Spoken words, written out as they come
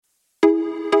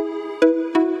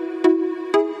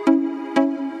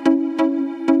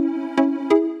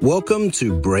Welcome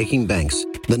to Breaking Banks,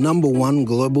 the #1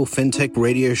 global fintech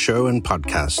radio show and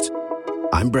podcast.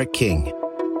 I'm Brett King.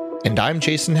 And I'm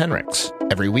Jason Henricks.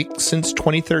 Every week since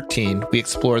 2013, we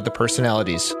explore the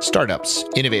personalities, startups,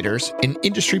 innovators, and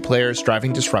industry players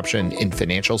driving disruption in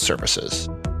financial services.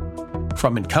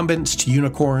 From incumbents to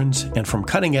unicorns, and from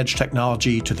cutting-edge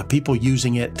technology to the people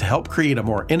using it to help create a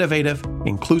more innovative,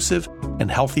 inclusive,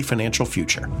 and healthy financial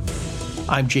future.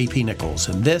 I'm JP Nichols,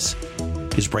 and this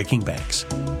is Breaking Banks.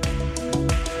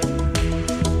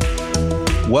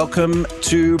 Welcome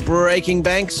to Breaking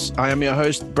Banks. I am your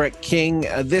host, Brett King.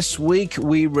 This week,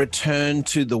 we return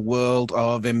to the world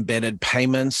of embedded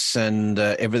payments and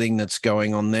everything that's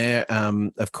going on there.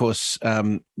 Of course,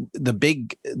 the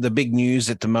big news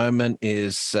at the moment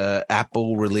is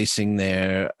Apple releasing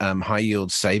their high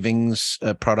yield savings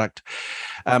product.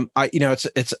 I'm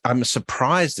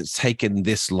surprised it's taken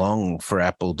this long for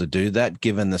Apple to do that,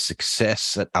 given the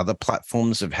success that other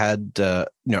platforms have had,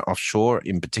 offshore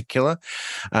in particular.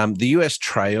 The US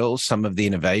trails some of the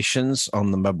innovations on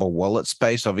the mobile wallet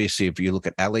space. Obviously, if you look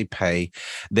at Alipay,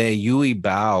 their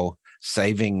Yuibao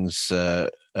savings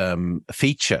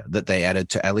feature that they added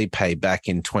to Alipay back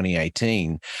in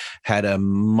 2018 had a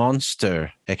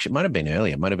monster, actually it might have been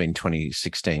earlier, it might have been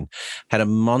 2016, had a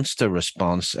monster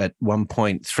response at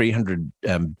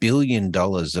 $1.3 billion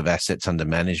of assets under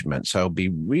management. So it'll be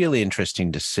really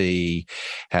interesting to see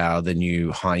how the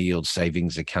new high yield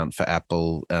savings account for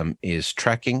Apple is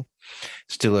tracking.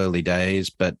 Still early days,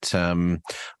 but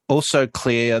also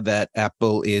clear that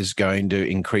Apple is going to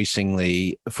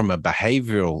increasingly, from a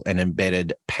behavioral and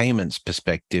embedded payments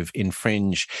perspective,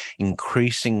 infringe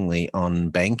increasingly on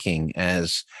banking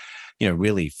as,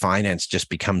 really finance just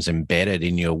becomes embedded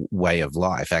in your way of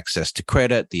life, access to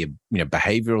credit, the,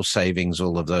 behavioral savings,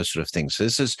 all of those sort of things. So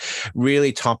this is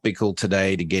really topical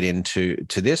today to get into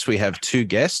this. We have two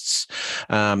guests.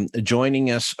 Joining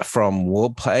us from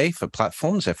WorldPay for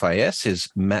Platforms, FIS, is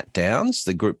Matt Downs,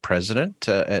 the group president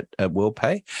at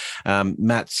WorldPay.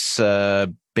 Matt's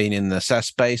been in the SaaS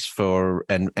space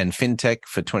and fintech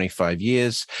for 25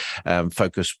 years,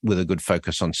 with a good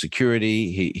focus on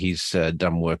security. He's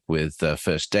done work with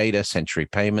First Data, Century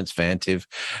Payments, Vantiv,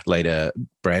 later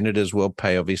branded as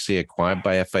WorldPay, obviously acquired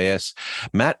by FIS.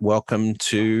 Matt, welcome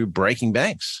to Breaking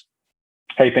Banks.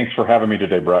 Hey, thanks for having me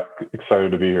today, Brett.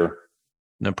 Excited to be here.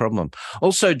 No problem.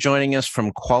 Also joining us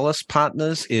from Qualys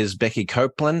Partners is Becky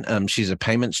Copeland. She's a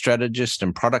payment strategist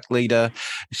and product leader.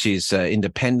 She's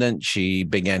independent. She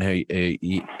began her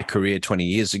career 20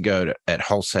 years ago at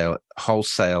Wholesale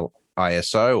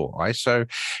ISO.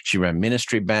 She ran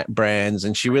ministry brands,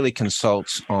 and she really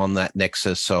consults on that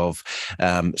nexus of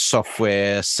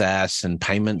software, SaaS, and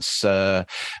payments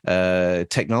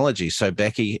technology. So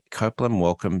Becky Copeland,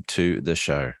 welcome to the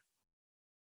show.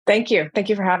 Thank you. Thank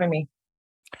you for having me.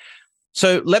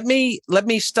 So let me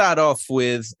start off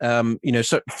with,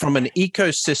 so from an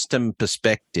ecosystem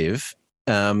perspective,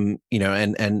 and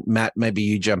Matt, maybe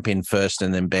you jump in first,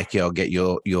 and then Becky, I'll get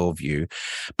your view.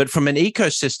 But from an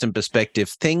ecosystem perspective,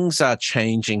 things are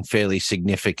changing fairly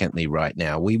significantly right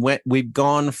now. We've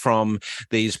gone from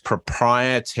these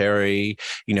proprietary,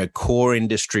 core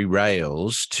industry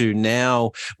rails to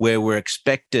now where we're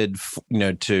expected,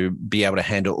 to be able to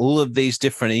handle all of these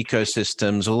different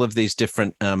ecosystems, all of these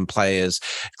different players,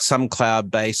 some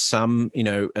cloud-based, some,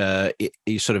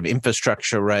 sort of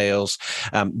infrastructure rails.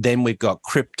 Then we've got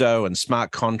crypto and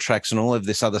smart contracts and all of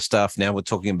this other stuff. Now we're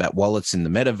talking about wallets in the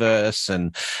metaverse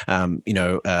and,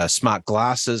 smart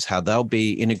glasses, how they'll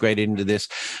be integrated into this.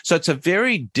 So it's a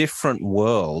very different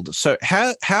world. So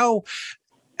how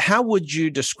would you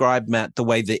describe, Matt, the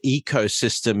way the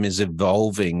ecosystem is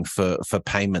evolving for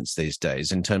payments these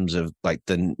days in terms of like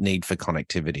the need for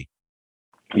connectivity?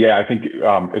 Yeah, I think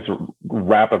it's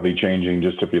rapidly changing.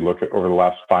 Just if you look at over the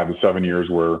last 5 to 7 years,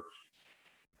 where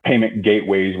payment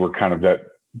gateways were kind of that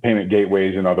payment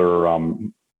gateways and other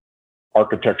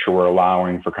architecture were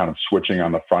allowing for kind of switching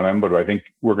on the front end. But I think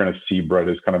we're going to see, Brett,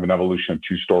 is kind of an evolution of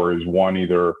two stories. One,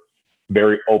 either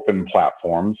very open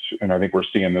platforms, and I think we're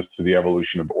seeing this to the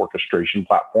evolution of orchestration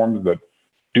platforms that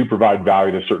do provide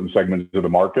value to certain segments of the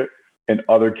market. In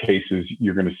other cases,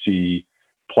 you're going to see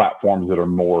platforms that are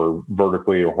more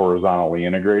vertically or horizontally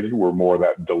integrated, where more of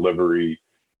that delivery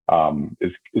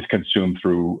is consumed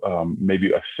through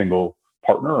maybe a single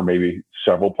partner or maybe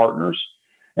several partners.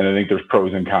 And I think there's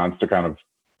pros and cons to kind of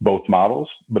both models,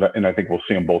 and I think we'll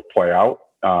see them both play out,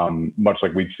 much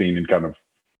like we've seen in kind of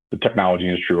the technology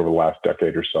industry over the last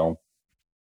decade or so.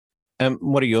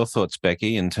 What are your thoughts,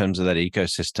 Becky, in terms of that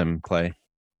ecosystem play?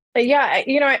 Yeah,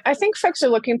 I think folks are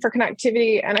looking for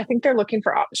connectivity and I think they're looking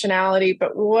for optionality.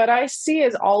 But what I see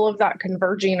is all of that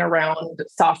converging around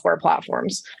software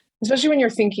platforms, especially when you're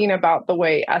thinking about the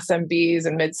way SMBs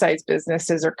and mid-sized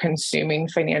businesses are consuming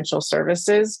financial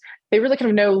services. They really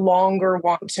kind of no longer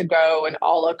want to go and a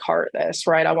la carte this,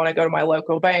 right? I want to go to my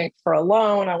local bank for a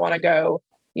loan. I want to go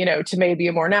to maybe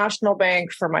a more national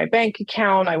bank for my bank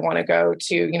account. I want to go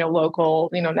to, local,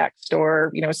 next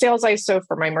door, sales ISO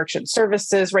for my merchant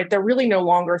services, right? They're really no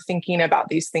longer thinking about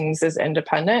these things as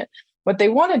independent. What they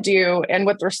want to do and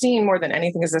what they're seeing more than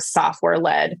anything is a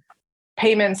software-led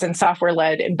payments and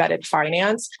software-led embedded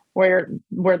finance, where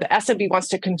the SMB wants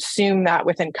to consume that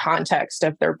within context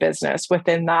of their business,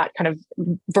 within that kind of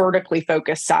vertically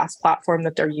focused SaaS platform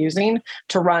that they're using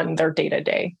to run their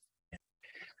day-to-day.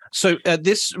 So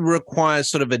this requires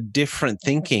sort of a different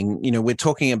thinking. We're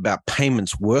talking about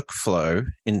payments workflow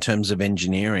in terms of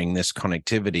engineering this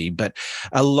connectivity, but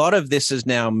a lot of this is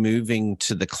now moving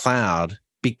to the cloud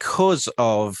because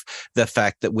of the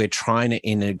fact that we're trying to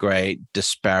integrate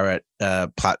disparate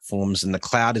platforms, and the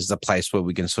cloud is the place where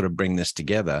we can sort of bring this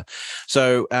together.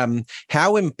 So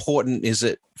how important is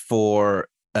it for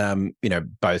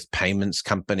both payments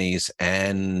companies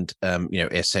and,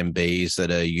 SMBs that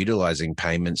are utilizing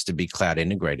payments to be cloud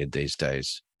integrated these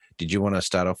days? Did you want to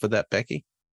start off with that, Becky?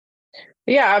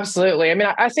 Yeah, absolutely. I mean,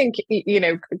 I think,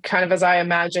 kind of as I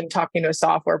imagine talking to a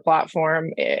software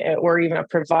platform or even a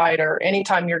provider,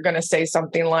 anytime you're going to say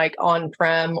something like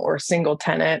on-prem or single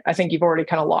tenant, I think you've already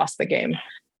kind of lost the game.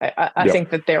 I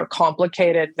think that they're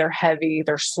complicated, they're heavy,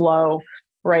 they're slow.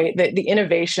 Right. The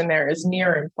innovation there is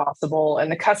near impossible.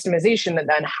 And the customization that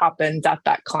then happens at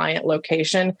that client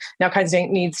location now kind of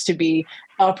needs to be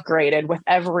upgraded with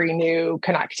every new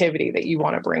connectivity that you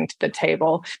want to bring to the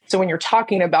table. So when you're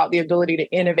talking about the ability to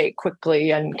innovate quickly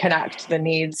and connect the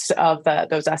needs of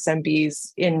those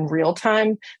SMBs in real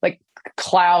time, like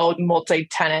cloud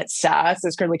multi-tenant SaaS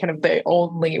is currently kind of the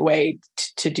only way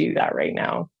to do that right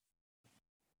now.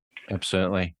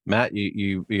 Absolutely. Matt,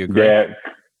 you agree? Yeah.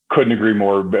 Couldn't agree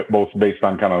more, both based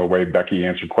on kind of the way Becky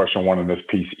answered question one in this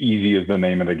piece. Easy is the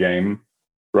name of the game,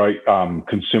 right?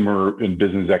 Consumer and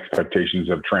business expectations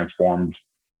have transformed,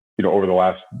 over the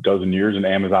last dozen years, and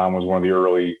Amazon was one of the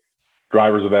early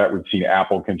drivers of that. We've seen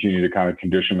Apple continue to kind of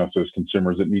condition us as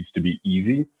consumers. It needs to be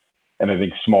easy. And I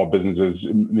think small businesses,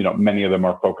 many of them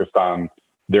are focused on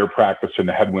their practice and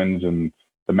the headwinds and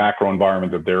the macro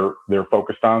environment that they're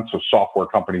focused on. So software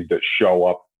companies that show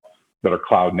up that are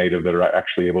cloud native, that are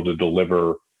actually able to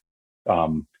deliver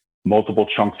multiple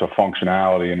chunks of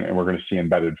functionality. And we're going to see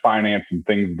embedded finance and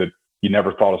things that you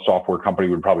never thought a software company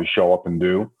would probably show up and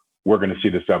do. We're going to see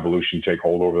this evolution take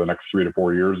hold over the next 3 to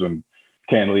 4 years. And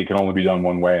candidly, it can only be done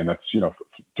one way, and that's,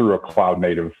 through a cloud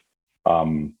native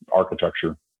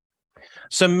architecture.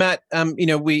 So Matt,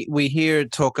 we hear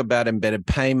talk about embedded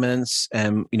payments,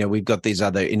 and we've got these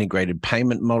other integrated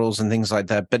payment models and things like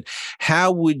that. But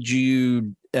how would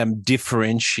you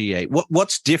differentiate?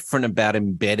 What's different about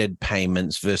embedded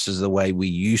payments versus the way we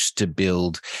used to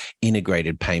build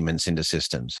integrated payments into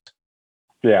systems?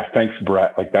 Yeah, thanks,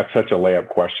 Brett. That's such a layup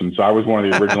question. So I was one of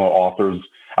the original authors.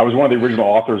 I was one of the original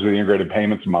authors of the integrated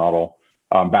payments model.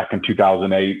 Back in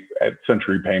 2008 at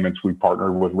Century Payments, we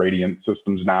partnered with Radiant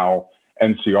Systems, now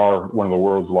NCR, one of the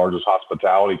world's largest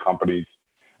hospitality companies,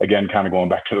 again, kind of going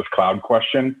back to this cloud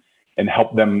question, and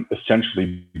help them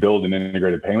essentially build an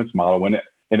integrated payments model. When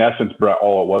in essence, Brett,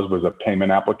 all it was a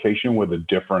payment application with a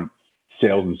different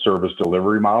sales and service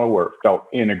delivery model where it felt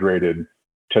integrated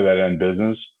to that end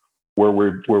business. Where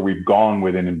we've gone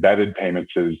with an embedded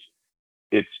payments is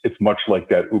it's much like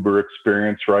that Uber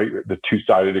experience, right? The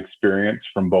two-sided experience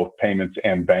from both payments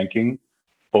and banking,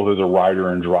 both as a rider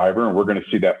and driver. And we're going to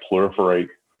see that proliferate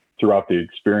throughout the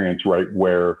experience, right?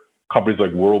 Where companies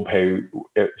like WorldPay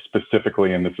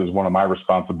specifically, and this is one of my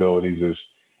responsibilities, is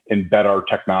embed our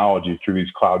technology through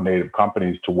these cloud native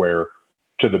companies to where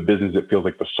to the business, it feels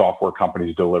like the software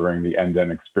companies delivering the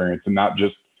end-to-end experience, and not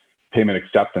just payment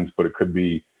acceptance, but it could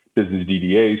be business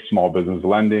DDA, small business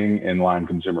lending, inline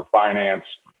consumer finance.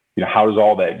 How does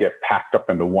all that get packed up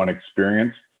into one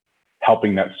experience,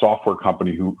 helping that software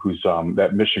company who's that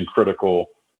mission critical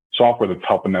software that's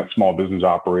helping that small business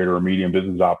operator or medium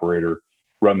business operator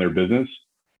run their business,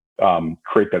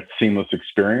 create that seamless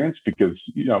experience? Because,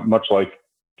 much like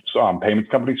payments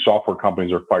companies, software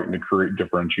companies are fighting to create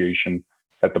differentiation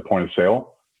at the point of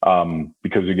sale.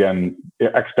 Because again,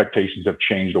 expectations have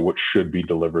changed of what should be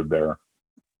delivered there.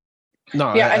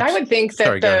 No, Yeah, and I would think that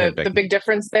sorry, go ahead, the Becky. big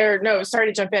difference there, no, sorry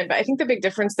to jump in, but I think the big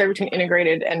difference there between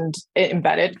integrated and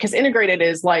embedded, because integrated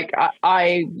is like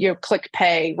I click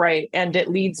pay, right? And it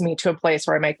leads me to a place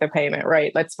where I make the payment,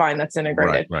 right? That's fine, that's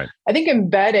integrated. Right. I think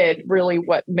embedded, really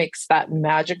what makes that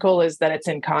magical is that it's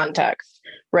in context,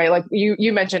 right? Like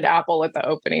you mentioned Apple at the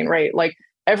opening, right? Like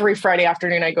every Friday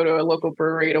afternoon, I go to a local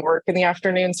brewery to work in the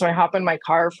afternoon. So I hop in my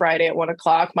car Friday at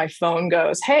 1:00. My phone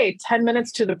goes, hey, 10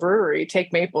 minutes to the brewery,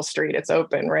 take Maple Street. It's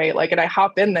open, right? Like, and I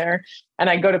hop in there and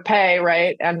I go to pay,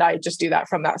 right? And I just do that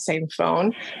from that same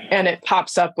phone. And it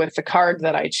pops up with the card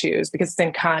that I choose because it's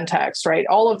in context, right?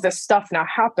 All of this stuff now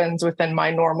happens within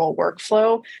my normal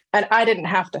workflow. And I didn't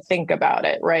have to think about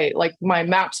it, right? Like my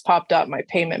maps popped up, my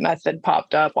payment method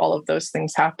popped up, all of those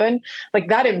things happen. Like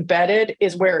that embedded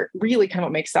is where really kind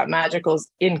of what makes that magical is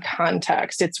in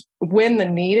context. It's when the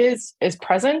need is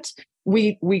present,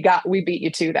 we beat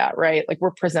you to that, right? Like we're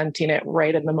presenting it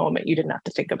right in the moment. You didn't have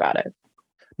to think about it.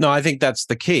 No, I think that's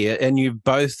the key. And you've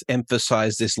both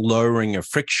emphasized this lowering of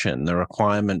friction, the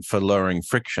requirement for lowering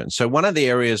friction. So one of the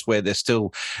areas where there's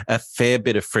still a fair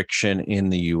bit of friction in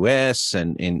the US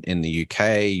and in the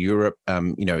UK, Europe,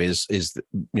 is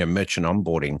merchant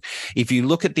onboarding. If you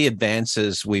look at the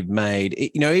advances we've made,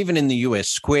 even in the US,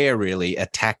 Square really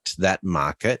attacked that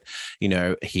market,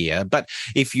 here. But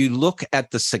if you look at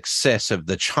the success of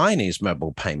the Chinese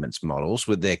mobile payments models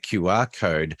with their QR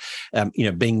code,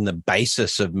 being the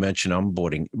basis of merchant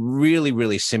onboarding, really,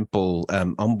 really simple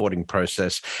onboarding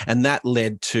process. And that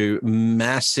led to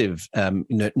massive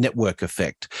network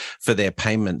effect for their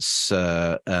payments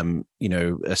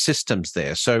systems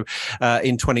there. So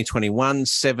in 2021,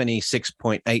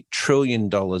 $76.8 trillion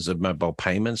of mobile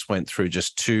payments went through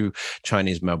just two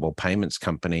Chinese mobile payments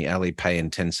company, Alipay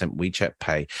and Tencent WeChat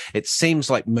Pay. It seems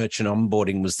like merchant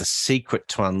onboarding was the secret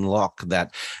to unlock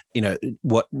that,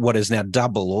 what is now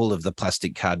double all of the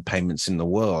plastic card payments in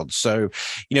the world. So,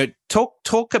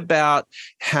 talk about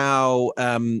how,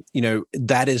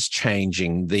 that is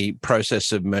changing the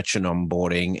process of merchant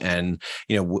onboarding and,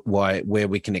 where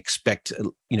we can expect,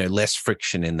 less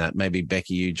friction in that. Maybe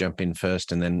Becky, you jump in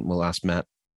first and then we'll ask Matt.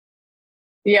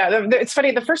 Yeah, it's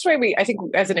funny. The first way I think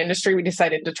as an industry, we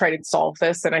decided to try to solve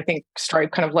this. And I think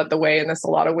Stripe kind of led the way in this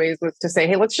a lot of ways was to say,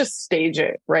 hey, let's just stage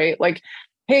it, right? Like,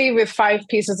 hey, with 5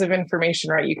 pieces of information,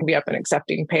 right, you can be up and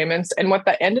accepting payments. And what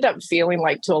that ended up feeling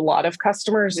like to a lot of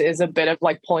customers is a bit of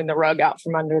like pulling the rug out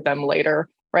from under them later,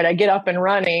 right? I get up and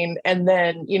running and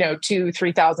then,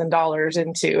 $2,000-$3,000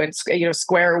 into, and,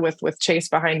 Square with Chase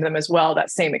behind them as well, that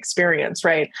same experience,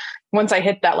 right? Once I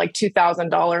hit that like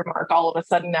 $2,000 mark, all of a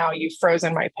sudden now you've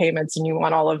frozen my payments and you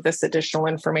want all of this additional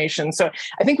information. So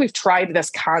I think we've tried this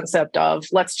concept of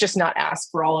let's just not ask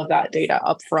for all of that data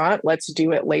up front. Let's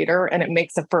do it later. And it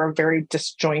makes it for a very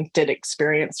disjointed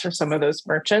experience for some of those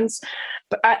merchants.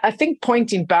 But I think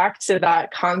pointing back to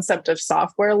that concept of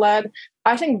software led,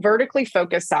 I think vertically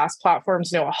focused SaaS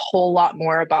platforms know a whole lot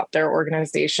more about their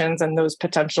organizations and those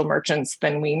potential merchants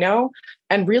than we know,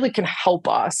 and really can help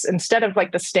us instead of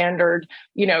like the standard,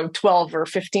 12 or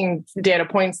 15 data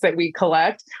points that we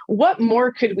collect. What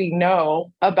more could we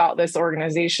know about this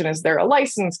organization? Is there a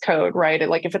license code, right?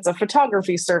 Like if it's a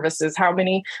photography services, how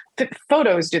many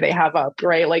photos do they have up,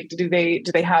 right? Like do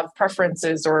they have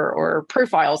preferences or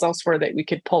profiles elsewhere that we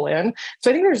could pull in?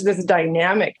 So I think there's this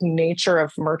dynamic nature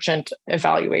of merchant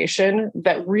evaluation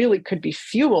that really could be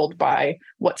fueled by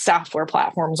what software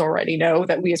platforms already know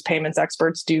that we as payments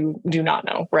experts do not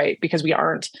know, right? Because we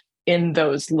aren't in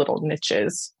those little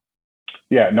niches.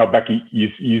 Yeah, no, Becky,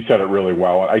 you said it really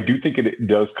well. I do think it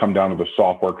does come down to the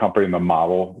software company and the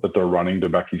model that they're running, to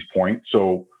Becky's point.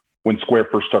 So when Square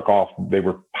first took off, they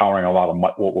were powering a lot of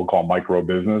what we'll call micro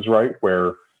business, right?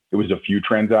 Where it was a few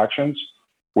transactions,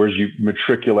 whereas you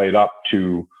matriculate up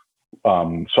to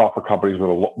software companies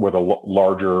with a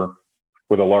larger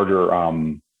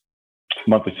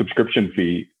monthly subscription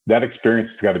fee. That experience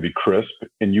has got to be crisp,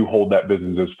 and you hold that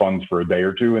business's funds for a day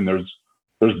or two, and there's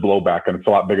blowback, and it's a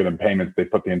lot bigger than payments. They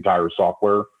put the entire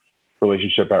software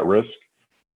relationship at risk.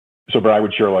 So, but I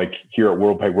would share, like here at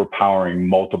WorldPay, we're powering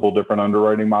multiple different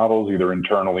underwriting models, either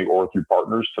internally or through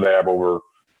partners. Today, I have over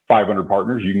 500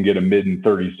 partners. You can get a mid in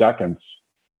 30 seconds.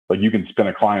 Like you can spin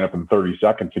a client up in 30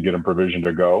 seconds to get them provisioned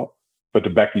to go. But to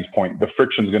Becky's point, the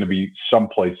friction is going to be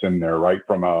someplace in there, right?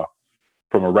 From a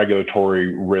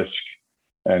regulatory risk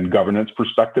and governance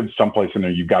perspective, someplace in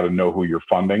there, you've got to know who you're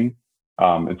funding.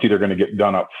 It's either going to get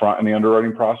done up front in the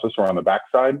underwriting process or on the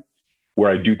backside. Where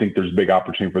I do think there's big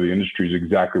opportunity for the industry is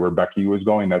exactly where Becky was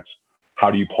going. That's how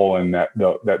do you pull in that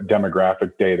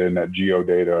demographic data and that geo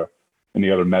data and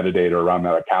the other metadata around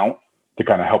that account to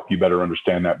kind of help you better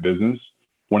understand that business.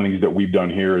 one of the things that we've done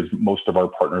here is most of our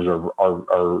partners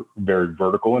are very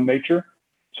vertical in nature,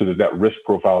 so that risk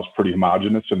profile is pretty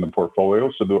homogenous in the portfolio.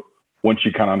 So once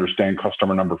you kind of understand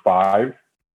customer number 5,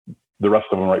 the rest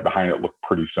of them right behind it look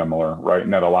pretty similar, right?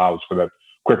 And that allows for that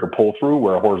quicker pull through,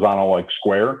 where a horizontal like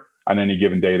Square on any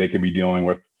given day, they could be dealing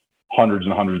with hundreds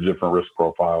and hundreds of different risk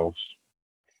profiles.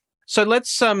 So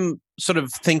let's sort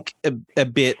of think a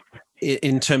bit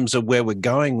in terms of where we're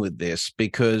going with this,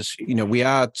 because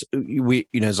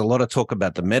there's a lot of talk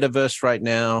about the metaverse right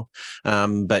now,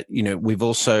 but we've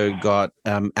also got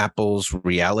Apple's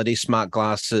reality smart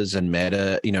glasses and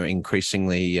Meta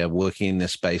increasingly working in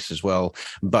this space as well,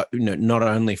 but not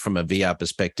only from a VR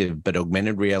perspective but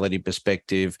augmented reality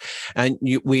perspective. And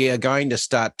we are going to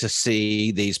start to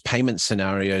see these payment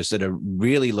scenarios that are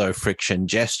really low friction,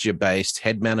 gesture based,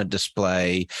 head mounted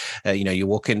display. You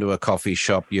walk into a coffee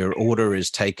shop, your order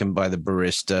is taken by the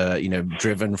barista,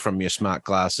 driven from your smart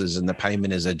glasses, and the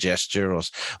payment is a gesture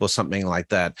or something like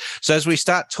that. So as we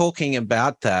start talking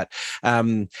about that,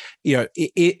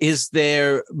 is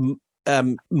there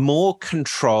more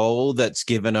control that's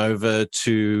given over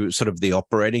to sort of the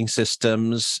operating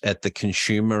systems at the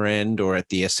consumer end or at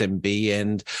the SMB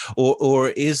end, or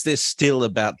is this still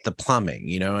about the plumbing?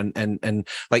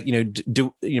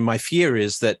 My fear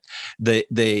is that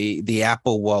the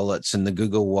Apple wallets and the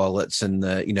Google wallets and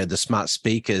the smart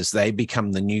speakers, they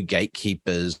become the new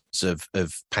gatekeepers of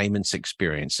payments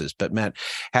experiences. But Matt,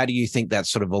 how do you think that's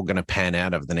sort of all going to pan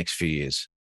out over the next few years?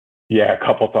 Yeah, a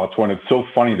couple thoughts. One, it's so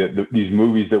funny that these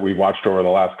movies that we've watched over the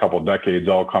last couple of decades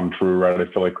all come true, right? I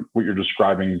feel like what you're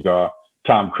describing is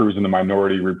Tom Cruise in the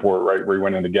Minority Report, right, where he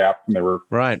went in the Gap and they were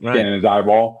scanning his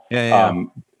eyeball. Yeah.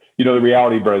 The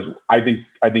reality, Brett, is I think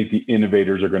the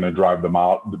innovators are going to drive the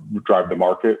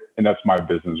market, and that's my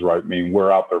business, right? I mean,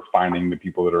 we're out there finding the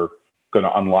people that are going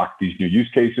to unlock these new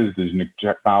use cases, these new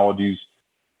technologies,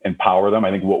 and power them.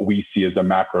 I think what we see as a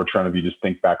macro trend, if you just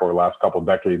think back over the last couple of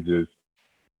decades, is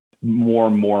more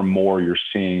and more you're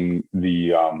seeing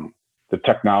the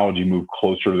technology move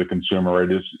closer to the consumer,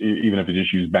 right? Even if you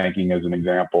just use banking as an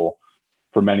example,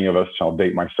 for many of us, I'll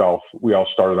date myself, we all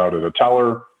started out as a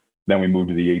teller, then we moved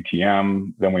to the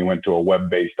ATM, then we went to a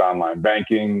web-based online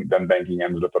banking, then banking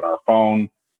ended up on our phone,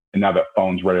 and now that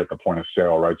phone's right at the point of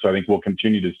sale, right? So I think we'll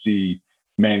continue to see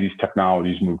many of these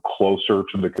technologies move closer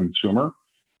to the consumer,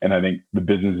 and I think the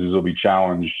businesses will be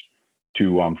challenged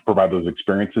to provide those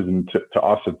experiences. And to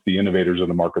us, it's the innovators in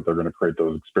the market that are going to create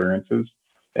those experiences.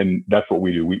 And that's what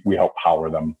we do. We help power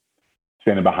them,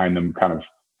 standing behind them, kind of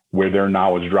where their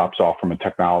knowledge drops off from a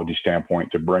technology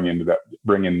standpoint, to bring in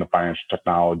the financial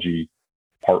technology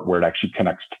part where it actually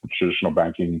connects to traditional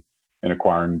banking and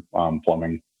acquiring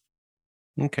plumbing.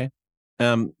 Okay.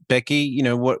 Becky,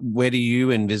 where do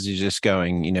you envisage this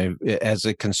going? As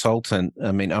a consultant,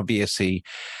 I mean, obviously,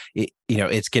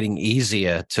 it's getting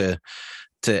easier to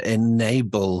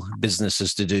enable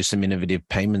businesses to do some innovative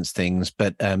payments things,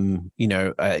 but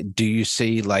do you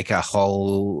see like a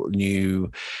whole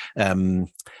new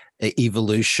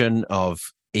evolution of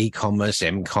e-commerce,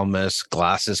 m-commerce,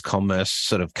 glasses commerce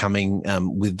sort of coming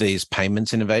with these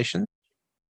payments innovations?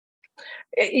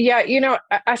 Yeah,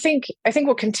 I think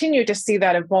we'll continue to see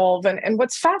that evolve. And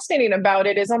what's fascinating about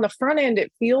it is on the front end,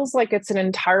 it feels like it's an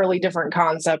entirely different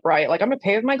concept, right? Like, I'm going to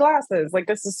pay with my glasses. Like,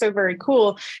 this is so very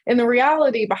cool. In the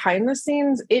reality behind the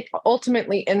scenes, it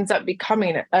ultimately ends up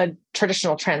becoming a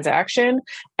traditional transaction.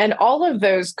 And all of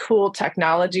those cool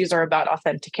technologies are about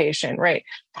authentication, right?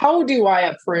 How do I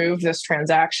approve this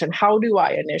transaction? How do I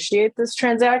initiate this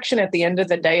transaction? At the end of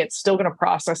the day, it's still going to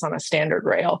process on a standard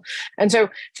rail. And so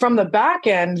from the back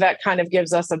end, that kind of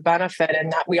gives us a benefit in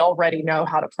that we already know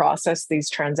how to process these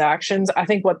transactions. I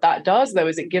think what that does, though,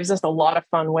 is it gives us a lot of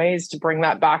fun ways to bring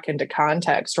that back into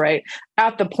context, right?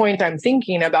 At the point I'm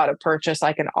thinking about a purchase,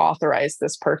 I can authorize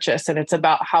this purchase. And it's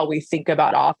about how we think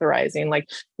about authorizing, like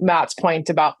Matt's point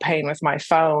about paying with my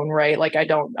phone, right? Like, I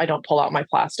don't pull out my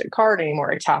plastic card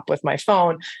anymore. I tap with my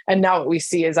phone. And now what we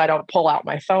see is I don't pull out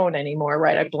my phone anymore,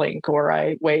 right? I blink or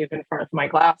I wave in front of my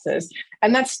glasses.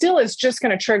 And that still is just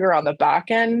going to trigger on the back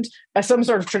end some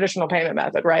sort of traditional payment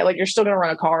method, right? Like, you're still going to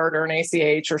run a card or an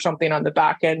ACH or something on the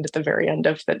back end at the very end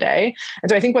of the day.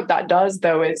 And so I think what that does,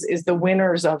 though, is the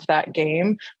winners of that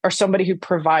game are somebody who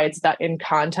provides that in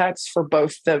context for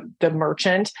both the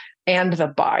merchant and the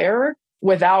buyer,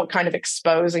 without kind of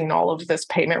exposing all of this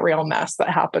payment rail mess that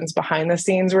happens behind the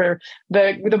scenes, where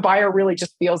the buyer really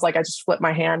just feels like I just flipped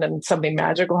my hand and something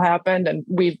magical happened. And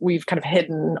we've kind of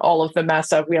hidden all of the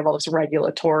mess of, we have all this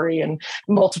regulatory and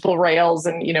multiple rails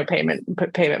and,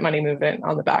 payment money movement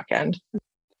on the back end.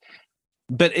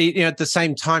 But at the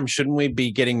same time, shouldn't we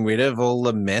be getting rid of all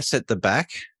the mess at the back?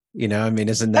 I mean,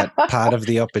 isn't that part of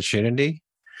the opportunity?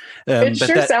 It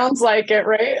sure sounds like it,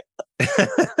 right?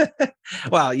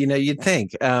 Well, you'd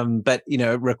think, but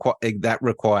that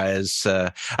requires.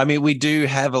 I mean, we do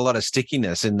have a lot of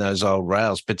stickiness in those old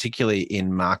rails, particularly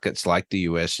in markets like the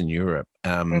US and Europe.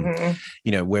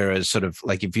 Whereas sort of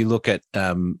like if you look at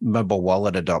mobile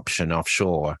wallet adoption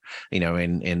offshore,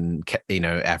 in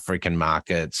African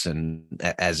markets and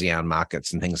ASEAN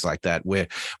markets and things like that, we're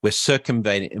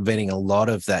circumventing a lot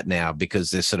of that now because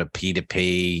there's sort of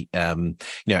P2P,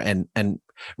 and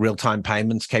real-time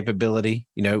payments capability,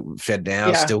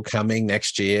 FedNow still coming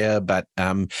next year. But,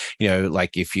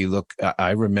 like if you look, I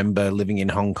remember living in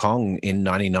Hong Kong in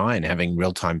 99, having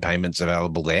real-time payments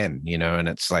available then, and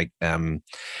it's like,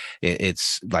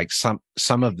 it's like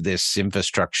some of this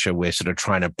infrastructure we're sort of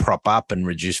trying to prop up and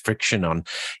reduce friction on,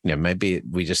 maybe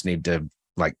we just need to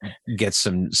like get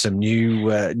some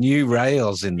new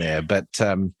rails in there, but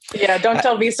don't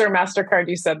tell Visa or MasterCard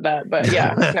you said that, but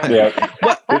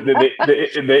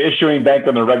the issuing bank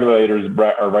and the regulators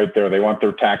are right there. They want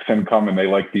their tax income and they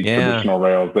like these traditional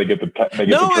rails. They get to track I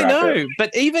know it.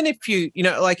 But even if you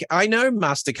like, I know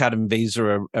MasterCard and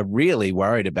Visa are really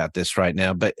worried about this right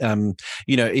now, but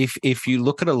if you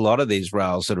look at a lot of these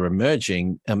rails that are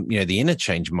emerging, the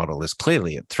interchange model is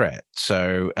clearly a threat.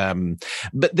 So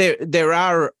but there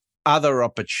are other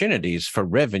opportunities for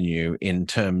revenue in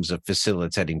terms of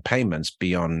facilitating payments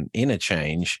beyond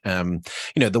interchange.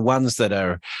 The ones that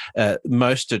are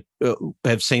most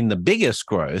have seen the biggest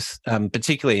growth,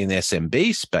 particularly in the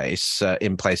SMB space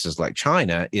in places like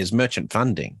China, is merchant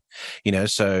funding.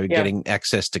 Getting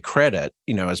access to credit,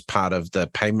 as part of the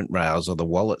payment rails or the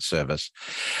wallet service.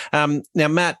 Now,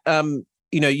 Matt,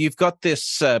 you've got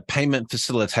this payment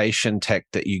facilitation tech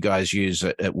that you guys use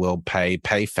at WorldPay,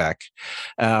 PayFac.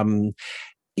 And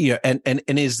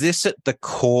is this at the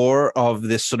core of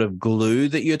this sort of glue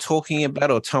that you're talking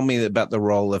about, or tell me about the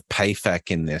role of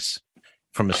PayFac in this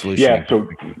from a solution? Yeah, so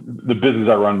the business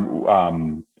I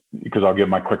run, because I'll give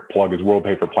my quick plug, is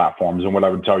WorldPay for Platforms. And what I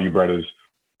would tell you, Brett, is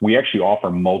we actually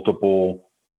offer multiple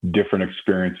different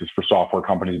experiences for software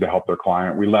companies to help their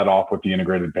client. We led off with the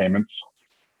integrated payments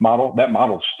model. That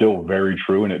model is still very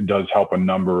true, and it does help a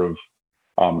number of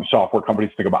software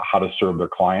companies think about how to serve their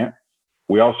client.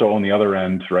 We also, on the other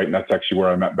end, right, and that's actually where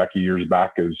I met Becky years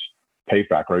back, is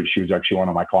PayFac, right? She was actually one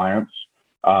of my clients.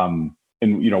 And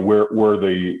we're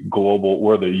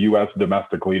the U.S.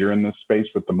 domestic leader in this space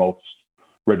with the most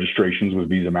registrations with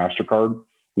Visa, MasterCard.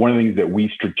 One of the things that we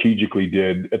strategically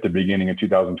did at the beginning of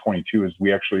 2022 is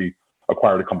we actually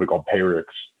acquired a company called Payrix.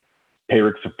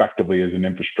 Payrix effectively is an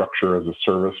infrastructure as a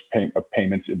service,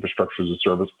 payments infrastructure as a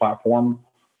service platform,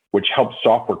 which helps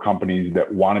software companies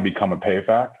that want to become a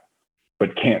PayFac,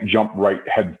 but can't jump right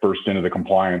head first into the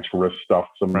compliance risk stuff,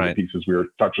 some of the pieces we were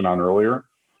touching on earlier.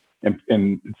 And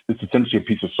it's essentially a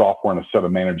piece of software and a set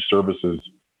of managed services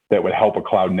that would help a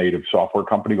cloud native software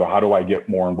company go, how do I get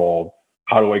more involved?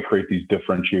 How do I create these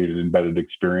differentiated embedded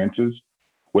experiences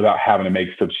without having to make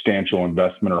substantial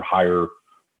investment or hire,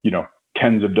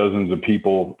 tens of dozens of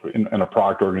people in a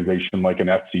product organization like an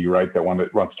Etsy, right? That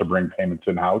wants to bring payments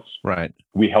in-house. Right.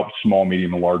 We help small,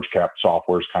 medium, and large cap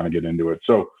softwares kind of get into it.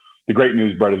 So the great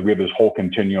news, Brett, is we have this whole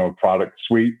continuum of product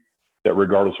suite that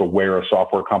regardless of where a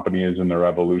software company is in their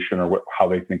evolution or how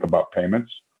they think about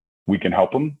payments, we can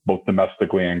help them both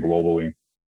domestically and globally.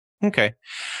 Okay.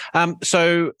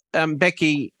 So,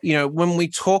 Becky, when we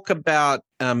talk about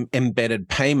embedded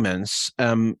payments,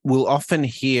 we'll often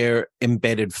hear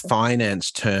embedded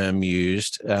finance term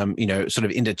used, sort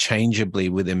of interchangeably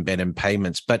with embedded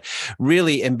payments. But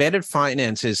really, embedded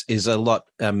finance is a lot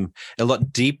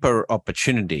deeper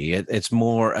opportunity. It's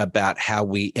more about how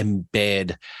we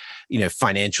embed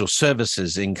financial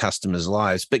services in customers'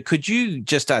 lives. But could you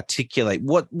just articulate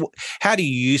how do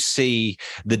you see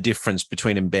the difference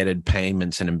between embedded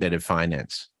payments and embedded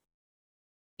finance?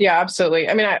 Yeah, absolutely.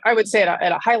 I mean, I would say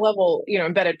at a high level,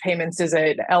 embedded payments is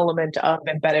an element of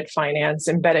embedded finance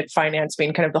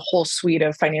being kind of the whole suite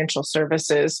of financial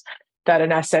services that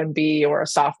an SMB or a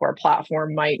software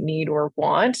platform might need or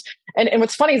want. And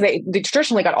what's funny is they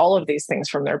traditionally got all of these things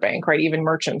from their bank, right? Even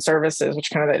merchant services,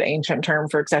 which kind of an ancient term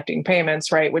for accepting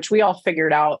payments, right? Which we all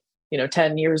figured out,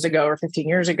 10 years ago or 15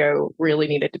 years ago really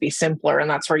needed to be simpler. And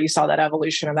that's where you saw that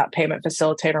evolution of that payment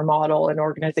facilitator model in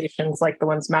organizations like the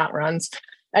ones Matt runs.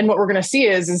 And what we're going to see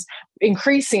is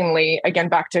increasingly, again,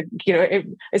 back to, it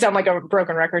sounds like a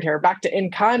broken record here, back to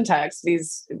in context,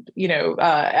 these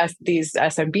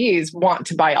SMBs want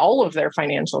to buy all of their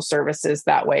financial services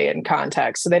that way in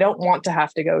context. So they don't want to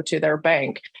have to go to their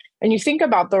bank. And you think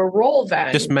about the role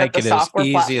then. Just make it as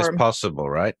easy as possible,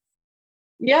 right?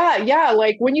 Yeah.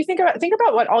 Like when you think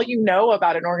about what all you know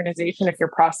about an organization if you're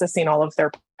processing all of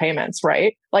their payments,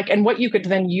 right? Like, and what you could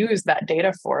then use that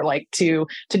data for, like to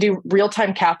do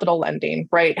real-time capital lending,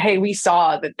 right? Hey, we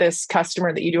saw that this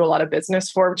customer that you do a lot of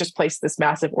business for just placed this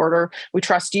massive order. We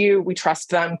trust you. We trust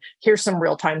them. Here's some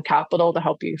real-time capital to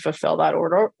help you fulfill that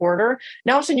order.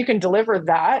 Now, all of a sudden you can deliver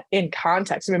that in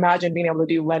context. So imagine being able to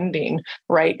do lending,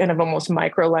 right? Kind of almost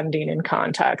micro lending in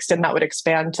context. And that would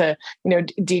expand to,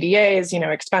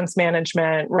 DDAs, expense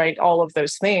management, right? All of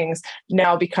those things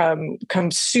now become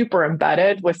super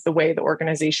embedded with the way the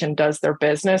organization does their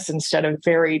business instead of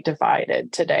very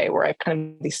divided today, where I have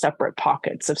kind of these separate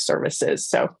pockets of services.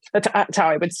 So that's how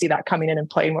I would see that coming in and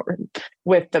playing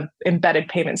with the embedded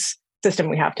payments system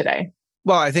we have today.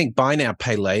 Well, I think buy now,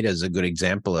 pay later is a good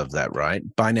example of that, right?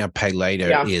 Buy now, pay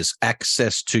later is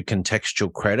access to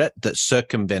contextual credit that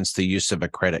circumvents the use of a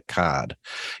credit card,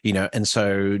 and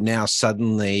so now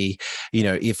suddenly,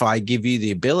 if I give you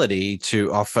the ability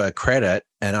to offer credit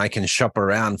and I can shop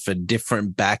around for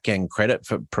different back-end credit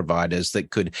providers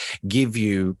that could give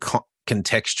you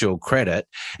contextual credit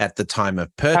at the time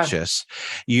of purchase,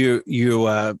 you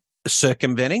are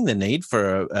circumventing the need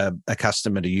for a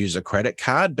customer to use a credit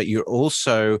card, but you're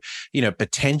also,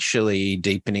 potentially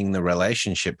deepening the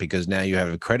relationship because now you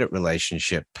have a credit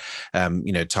relationship,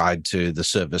 tied to the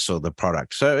service or the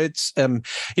product. So it's,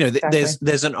 exactly.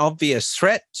 There's an obvious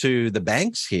threat to the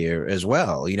banks here as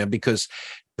well, because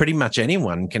pretty much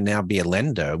anyone can now be a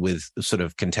lender with sort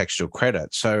of contextual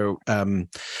credit. So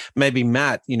maybe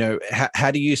Matt,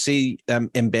 how do you see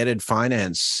embedded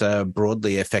finance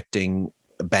broadly affecting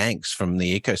banks from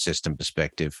the ecosystem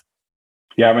perspective?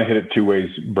 Yeah, I'm going to hit it two ways,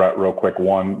 Brett, real quick.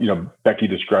 One, Becky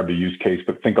described a use case,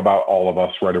 but think about all of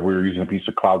us, right? If we were using a piece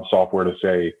of cloud software to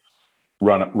say,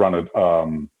 run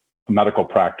a medical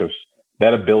practice,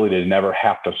 that ability to never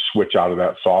have to switch out of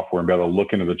that software and be able to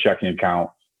look into the checking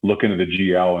account, look into the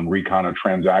GL and recon a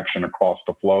transaction across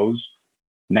the flows.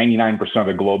 99% of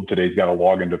the globe today's got to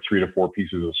log into 3 to 4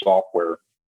 pieces of software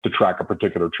to track a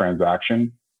particular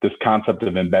transaction. This concept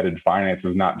of embedded finance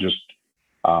is not just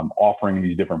offering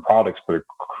these different products, but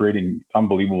creating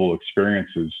unbelievable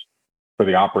experiences for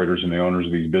the operators and the owners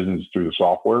of these businesses through the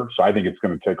software. So I think it's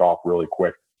going to take off really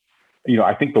quick.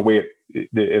 I think the way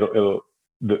the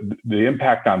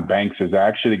impact on banks is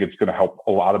actually, I think it's going to help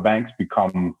a lot of banks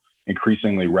become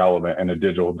increasingly relevant in a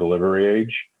digital delivery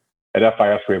age. At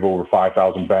FIS, we have over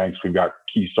 5,000 banks. We've got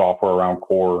key software around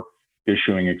core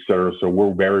issuing, et cetera. So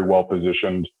we're very well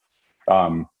positioned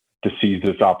to seize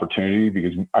this opportunity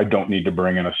because I don't need to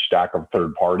bring in a stack of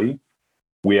third party.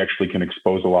 We actually can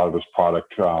expose a lot of this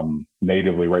product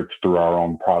natively right through our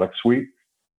own product suite.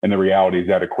 And the reality is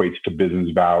that equates to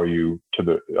business value to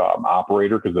the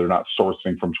operator because they're not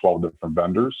sourcing from 12 different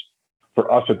vendors.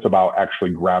 For us, it's about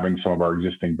actually grabbing some of our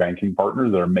existing banking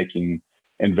partners that are making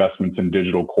investments in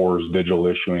digital cores, digital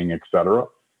issuing, et cetera,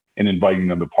 and inviting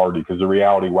them to party. Because the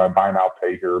reality, why buy now,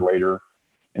 pay here later,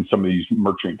 and some of these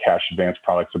merchant cash advance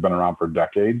products have been around for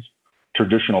decades,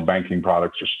 traditional banking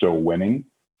products are still winning.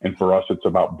 And for us, it's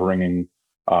about bringing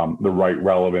the right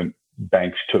relevant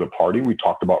banks to the party. We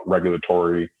talked about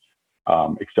regulatory,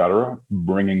 et cetera,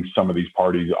 bringing some of these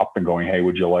parties up and going, hey,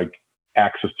 would you like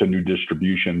access to new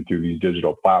distribution through these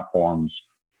digital platforms?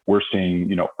 We're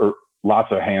seeing, lots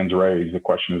of hands raised. The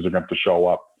question is, they're going to have to show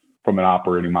up from an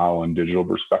operating model and digital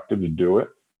perspective to do it.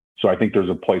 So I think there's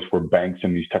a place where banks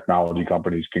and these technology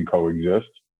companies can coexist.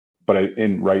 But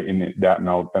in that, and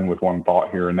I'll end with one thought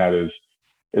here, and that is,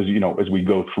 as we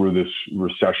go through this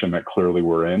recession that clearly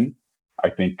we're in,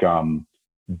 I think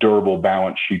durable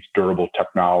balance sheets, durable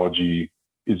technology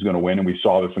is going to win. And we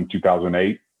saw this in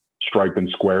 2008, Stripe and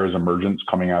Square's emergence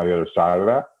coming out of the other side of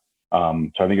that.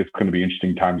 So I think it's going to be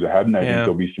interesting times ahead. And I think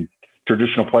there'll be some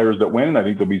traditional players that win. I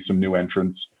think there'll be some new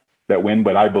entrants that win.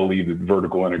 But I believe that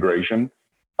vertical integration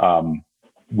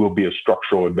will be a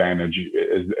structural advantage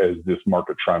as this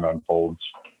market trend unfolds.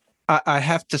 I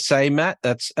have to say, Matt,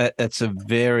 that's a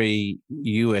very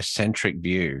US-centric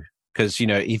view because,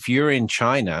 if you're in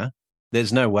China,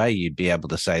 there's no way you'd be able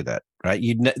to say that, right?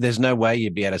 There's no way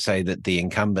you'd be able to say that the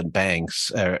incumbent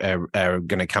banks are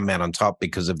going to come out on top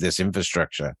because of this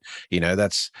infrastructure.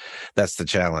 That's the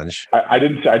challenge. I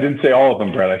didn't say all of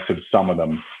them, Brett. I said some of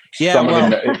them. Yeah, some of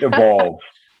them evolve.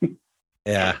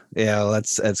 Yeah,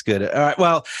 that's good. All right,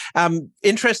 well,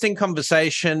 interesting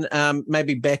conversation.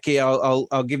 Maybe Becky,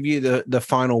 I'll give you the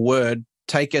final word.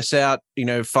 Take us out,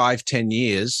 5-10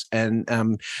 years, and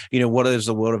what is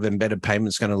the world of embedded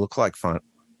payments going to look like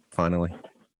finally?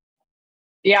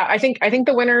 Yeah, I think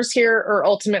the winners here are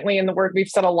ultimately, and the word we've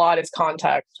said a lot is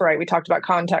context, right? We talked about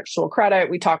contextual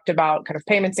credit. We talked about kind of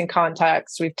payments in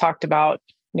context. We've talked about,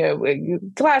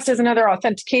 glasses and other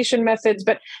authentication methods.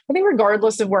 But I think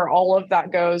regardless of where all of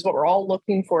that goes, what we're all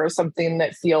looking for is something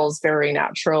that feels very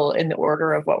natural in the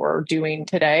order of what we're doing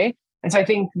today. And so I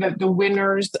think that the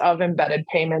winners of embedded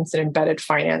payments and embedded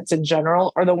finance in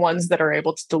general are the ones that are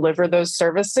able to deliver those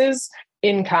services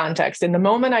in context. In the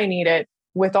moment I need it,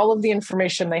 with all of the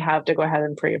information they have to go ahead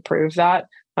and pre-approve that.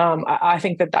 I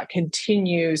think that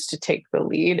continues to take the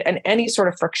lead, and any sort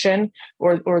of friction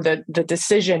or the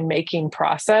decision-making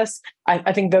process,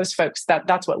 I think those folks,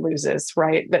 that's what loses,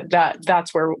 right?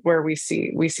 That's where we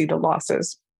see the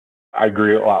losses. I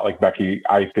agree a lot like Becky.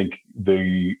 I think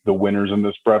the winners in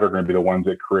this spread are going to be the ones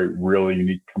that create really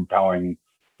unique, compelling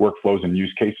workflows and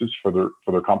use cases for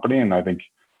their company. And I think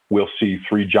we'll see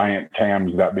three giant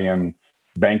TAMs, that being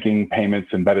banking,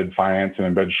 payments, embedded finance, and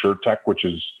embedded SureTech, which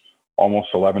is almost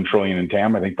 11 trillion in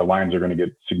TAM. I think the lines are going to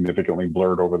get significantly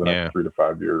blurred over the next 3 to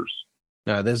 5 years.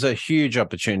 No, there's a huge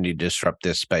opportunity to disrupt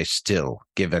this space still,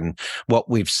 given what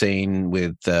we've seen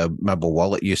with mobile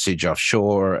wallet usage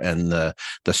offshore and the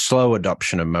slow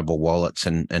adoption of mobile wallets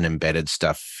and embedded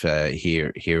stuff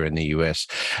here in the US.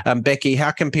 Becky, how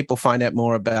can people find out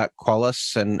more about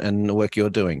Qualys and the work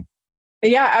you're doing?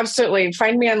 Yeah, absolutely.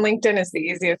 Find me on LinkedIn is the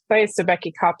easiest place. So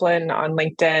Becky Coplin on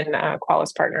LinkedIn,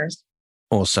 Qualys Partners.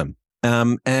 Awesome.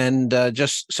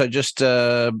 Just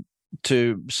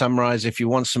to summarize, if you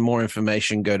want some more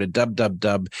information, go to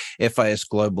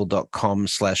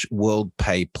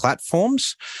www.fisglobal.com/WorldPay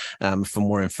platforms for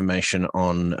more information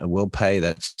on WorldPay.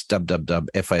 That's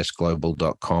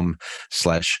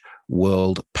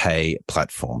www.fisglobal.com/WorldPay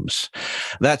platforms.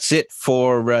 That's it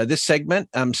for this segment.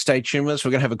 Stay tuned with us.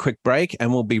 We're going to have a quick break,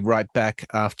 and we'll be right back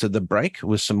after the break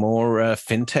with some more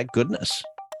fintech goodness.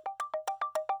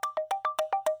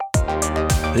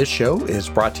 This show is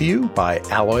brought to you by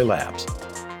Alloy Labs.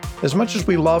 As much as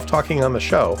we love talking on the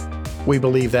show, we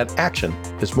believe that action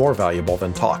is more valuable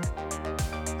than talk.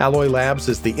 Alloy Labs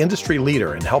is the industry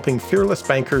leader in helping fearless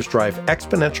bankers drive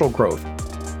exponential growth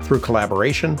through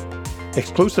collaboration,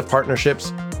 exclusive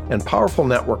partnerships, and powerful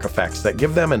network effects that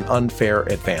give them an unfair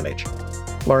advantage.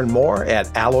 Learn more at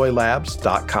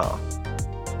alloylabs.com.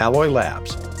 Alloy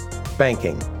Labs,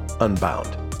 banking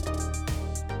unbound.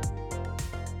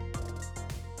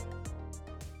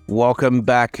 Welcome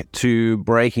back to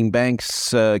Breaking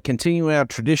Banks. Continuing our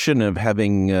tradition of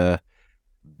having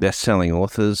best-selling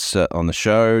authors on the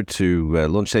show to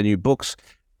launch their new books.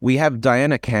 We have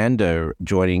Diana Kander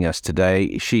joining us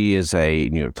today. She is a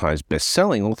New York Times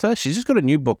best-selling author. She's just got a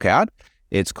new book out.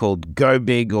 It's called Go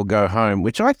Big or Go Home,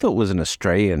 which I thought was an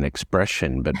Australian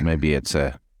expression, but maybe it's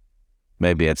a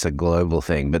global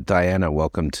thing. But Diana,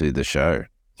 welcome to the show.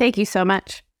 Thank you so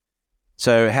much.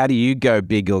 So how do you go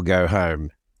big or go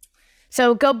home?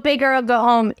 So go big or go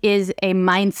home is a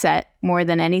mindset more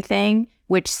than anything,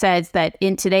 which says that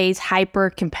in today's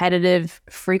hyper-competitive,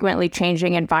 frequently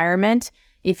changing environment,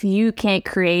 if you can't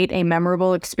create a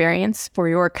memorable experience for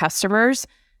your customers,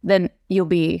 then you'll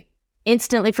be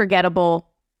instantly forgettable,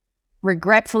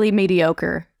 regretfully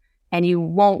mediocre, and you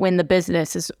won't win the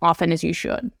business as often as you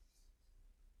should.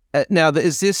 Now,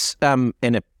 is this an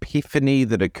epiphany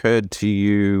that occurred to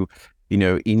you,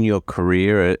 in your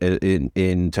career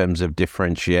in terms of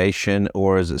differentiation,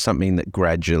 or is it something that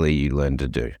gradually you learned to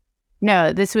do?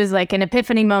 No, this was like an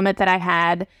epiphany moment that I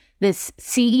had. This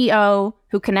CEO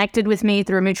who connected with me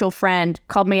through a mutual friend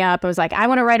called me up. I was like, I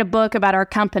want to write a book about our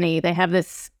company. They have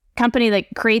this company that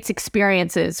creates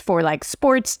experiences for like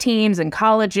sports teams and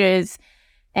colleges.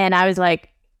 And I was like,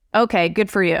 okay, good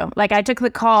for you. Like I took the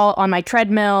call on my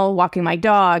treadmill, walking my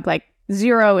dog, like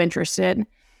zero interested.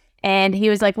 And he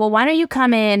was like, well, why don't you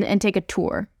come in and take a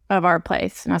tour of our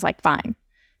place? And I was like, fine.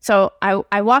 So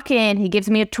I walk in, he gives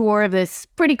me a tour of this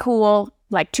pretty cool,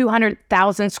 like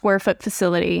 200,000 square foot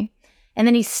facility. And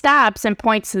then he stops and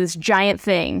points to this giant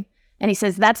thing. And he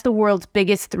says, that's the world's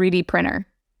biggest 3D printer.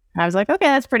 And I was like, okay,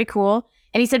 that's pretty cool.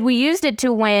 And he said, we used it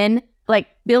to win, like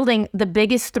building the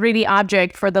biggest 3D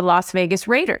object for the Las Vegas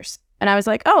Raiders. And I was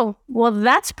like, oh, well,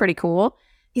 that's pretty cool.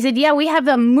 He said, yeah, we have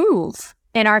a move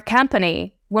in our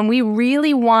company. When we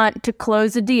really want to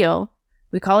close a deal,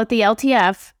 we call it the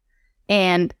LTF.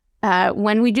 And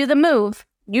when we do the move,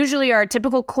 usually our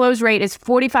typical close rate is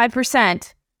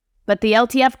 45%, but the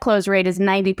LTF close rate is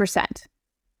 90%.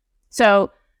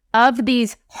 So of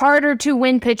these harder to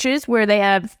win pitches where they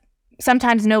have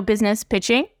sometimes no business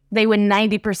pitching, they win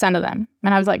 90% of them.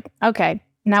 And I was like, okay,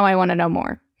 now I want to know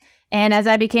more. And as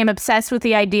I became obsessed with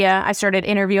the idea, I started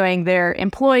interviewing their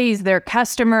employees, their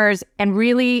customers, and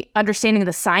really understanding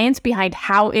the science behind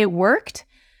how it worked.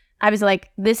 I was like,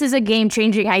 this is a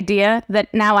game-changing idea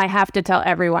that now I have to tell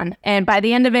everyone. And by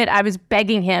the end of it, I was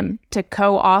begging him to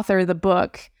co-author the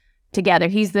book together.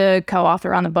 He's the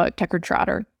co-author on the book, Tucker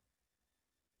Trotter.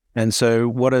 And so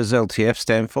what does LTF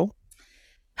stand for?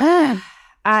 We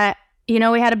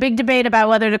had a big debate about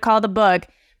whether to call the book,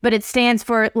 but it stands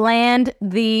for land,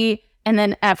 the, and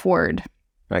then F word.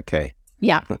 Okay.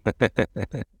 Yeah. All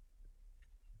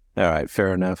right,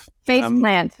 fair enough. Faith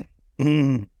land.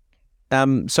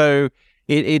 So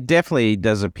it definitely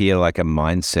does appear like a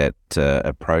mindset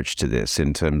approach to this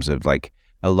in terms of like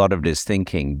a lot of it is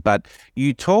thinking. But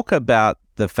you talk about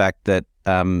the fact that,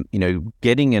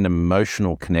 getting an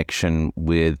emotional connection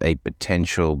with a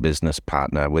potential business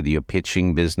partner, whether you're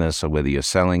pitching business or whether you're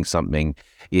selling something,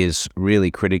 is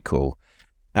really critical.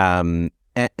 And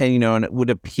it would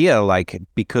appear like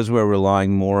because we're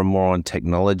relying more and more on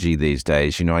technology these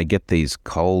days, I get these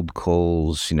cold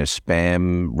calls,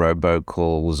 spam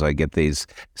robocalls, I get these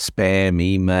spam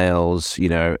emails,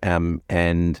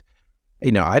 and,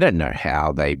 I don't know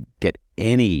how they get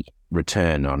any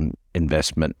return on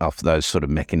investment off those sort of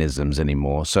mechanisms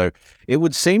anymore. So it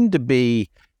would seem to be,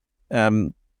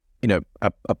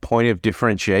 a point of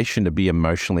differentiation to be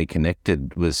emotionally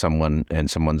connected with someone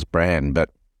and someone's brand. But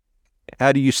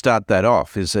how do you start that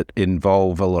off? Does it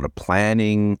involve a lot of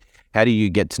planning? How do you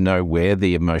get to know where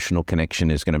the emotional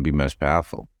connection is going to be most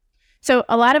powerful? So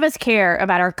a lot of us care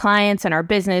about our clients and our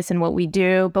business and what we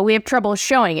do, but we have trouble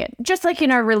showing it. Just like in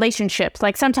our relationships,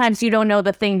 like sometimes you don't know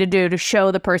the thing to do to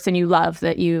show the person you love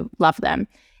that you love them.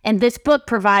 And this book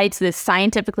provides this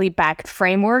scientifically backed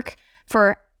framework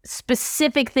for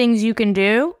specific things you can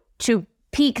do to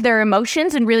pique their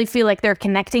emotions and really feel like they're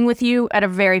connecting with you at a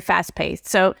very fast pace.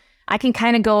 So I can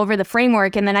kind of go over the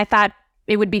framework, and then I thought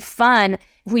it would be fun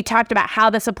if we talked about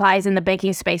how this applies in the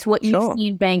banking space, what you've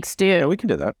seen banks do. Yeah, we can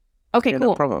do that. Okay, yeah, cool.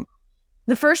 No problem.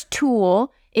 The first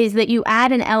tool is that you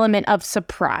add an element of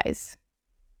surprise.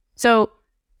 So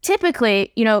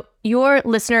typically, your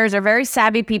listeners are very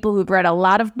savvy people who've read a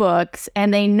lot of books,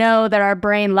 and they know that our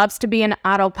brain loves to be an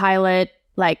autopilot,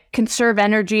 like conserve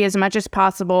energy as much as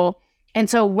possible. And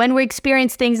so when we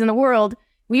experience things in the world,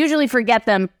 we usually forget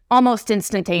them almost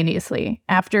instantaneously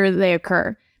after they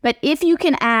occur. But if you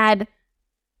can add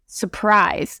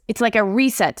surprise, it's like a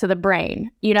reset to the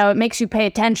brain. It makes you pay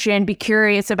attention, be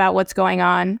curious about what's going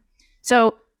on.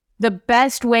 So the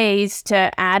best ways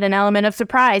to add an element of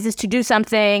surprise is to do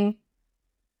something,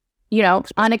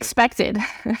 unexpected.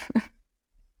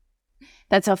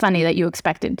 That's so funny that you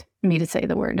expected me to say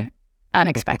the word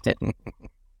unexpected.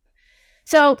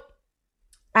 So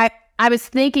I was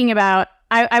thinking about,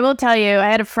 I will tell you, I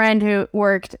had a friend who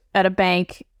worked at a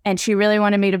bank and she really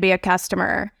wanted me to be a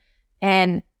customer.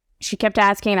 And she kept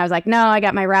asking, and I was like, no, I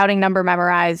got my routing number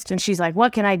memorized. And she's like,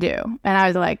 what can I do? And I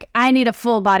was like, I need a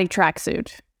full body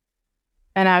tracksuit.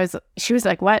 And she was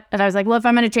like, what? And I was like, well, if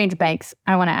I'm going to change banks,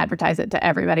 I want to advertise it to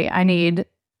everybody. I need,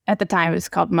 at the time it was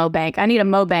called MoBank. I need a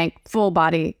MoBank full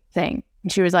body thing.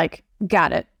 And she was like,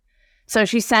 got it. So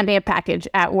she sent me a package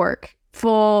at work,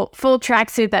 full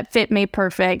tracksuit that fit me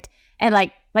perfect. And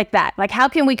like that, like how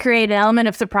can we create an element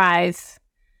of surprise,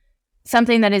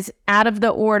 something that is out of the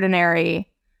ordinary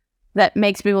that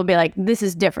makes people be like, this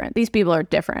is different. These people are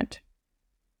different.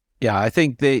 Yeah, I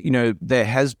think that, there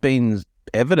has been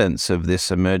evidence of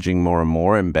this emerging more and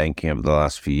more in banking over the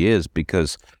last few years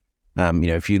because,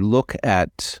 if you look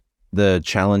at the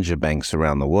challenger banks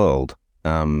around the world,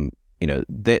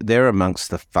 they're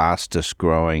amongst the fastest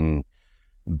growing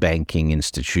banking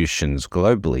institutions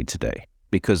globally today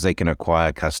because they can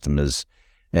acquire customers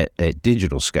at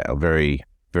digital scale very,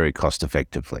 very cost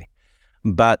effectively.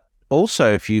 But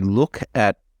also, if you look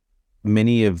at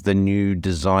many of the new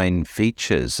design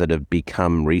features that have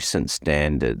become recent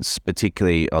standards,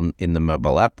 particularly in the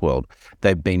mobile app world,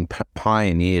 they've been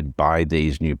pioneered by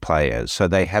these new players. So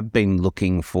they have been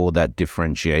looking for that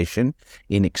differentiation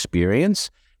in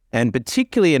experience. And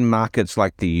particularly in markets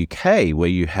like the UK, where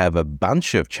you have a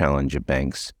bunch of challenger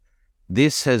banks,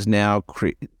 this has now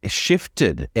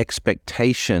shifted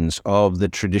expectations of the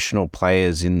traditional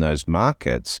players in those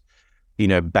markets,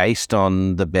 based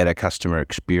on the better customer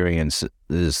experiences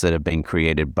that have been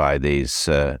created by these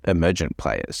emergent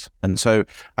players. And so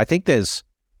I think there's,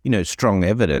 strong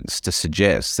evidence to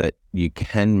suggest that you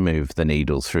can move the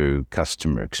needle through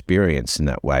customer experience in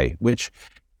that way, which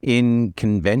in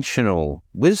conventional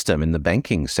wisdom in the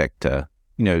banking sector,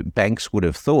 banks would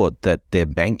have thought that their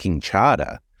banking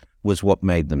charter was what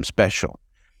made them special.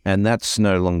 And that's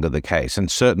no longer the case. And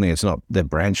certainly it's not the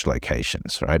branch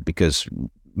locations, right? Because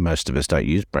most of us don't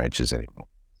use branches anymore.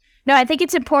 No, I think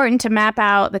it's important to map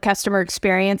out the customer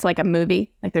experience like a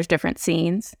movie, like there's different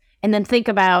scenes, and then think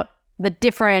about the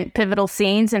different pivotal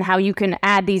scenes and how you can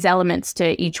add these elements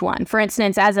to each one. For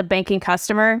instance, as a banking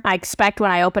customer, I expect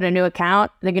when I open a new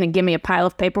account, they're going to give me a pile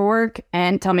of paperwork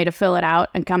and tell me to fill it out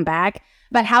and come back.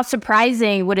 But how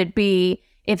surprising would it be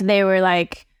if they were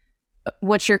like,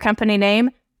 what's your company name?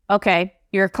 Okay,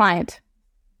 you're a client.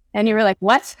 And you were like,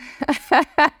 what?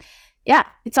 Yeah,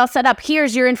 it's all set up.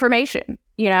 Here's your information.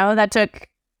 That took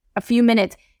a few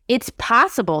minutes. It's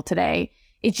possible today.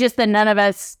 It's just that none of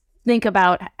us think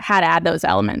about how to add those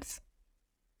elements.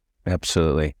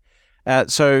 Absolutely.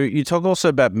 So you talk also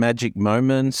about magic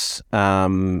moments.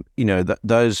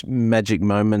 Those magic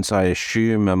moments, I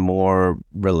assume, are more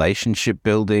relationship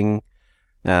building,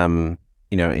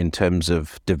 in terms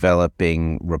of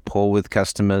developing rapport with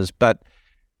customers. But,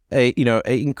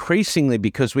 increasingly,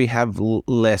 because we have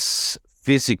less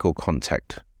physical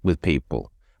contact with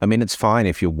people. I mean, it's fine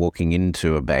if you're walking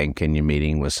into a bank and you're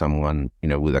meeting with someone,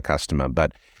 with a customer,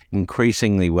 but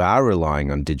increasingly we are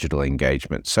relying on digital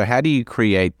engagement. So how do you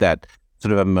create that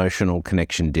sort of emotional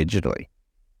connection digitally?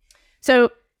 So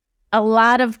a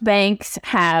lot of banks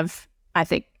have, I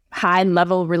think,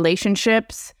 high-level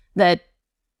relationships that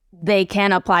they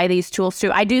can apply these tools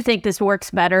to. I do think this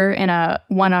works better in a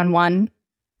one-on-one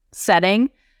setting.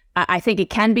 I think it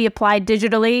can be applied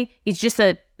digitally. It's just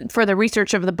that for the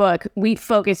research of the book, we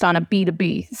focused on a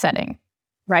B2B setting,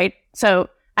 right? So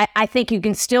I think you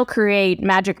can still create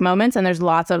magic moments, and there's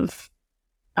lots of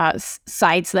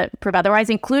sites that prove otherwise,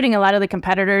 including a lot of the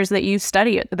competitors that you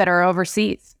study that are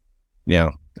overseas.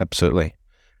 Yeah, absolutely.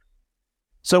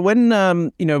 So when,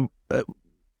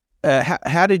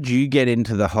 how did you get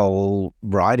into the whole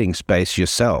writing space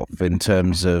yourself in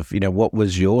terms of, what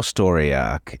was your story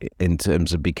arc in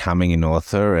terms of becoming an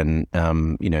author and,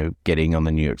 getting on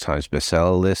the New York Times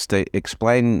bestseller list?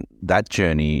 Explain that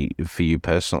journey for you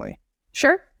personally.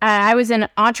 Sure. I was an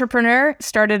entrepreneur,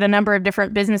 started a number of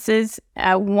different businesses.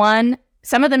 Some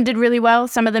of them did really well.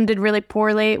 Some of them did really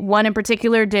poorly. One in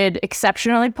particular did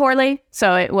exceptionally poorly.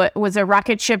 So it was a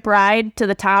rocket ship ride to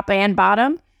the top and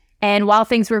bottom. And while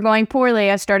things were going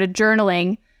poorly, I started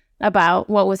journaling about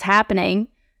what was happening.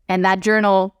 And that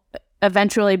journal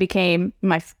eventually became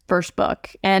my first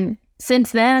book. And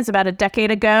since then, it's about a decade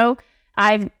ago,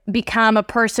 I've become a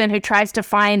person who tries to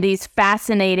find these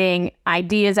fascinating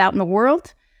ideas out in the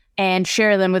world and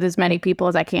share them with as many people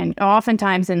as I can,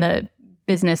 oftentimes in the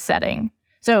business setting.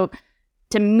 So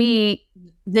to me,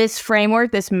 this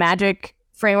framework, this magic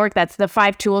framework, that's the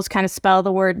 5 tools kind of spell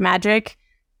the word magic.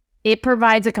 It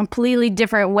provides a completely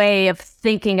different way of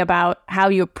thinking about how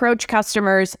you approach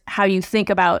customers, how you think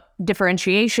about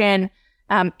differentiation,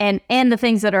 and the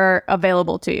things that are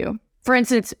available to you. For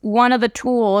instance, one of the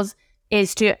tools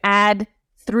is to add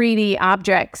 3D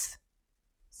objects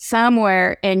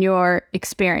somewhere in your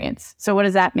experience. So what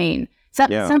does that mean?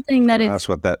 Something that is...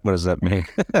 What does that mean?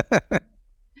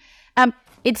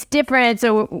 It's different.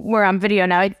 So we're on video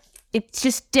now. It's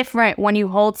just different when you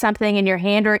hold something in your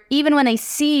hand, or even when they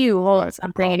see you hold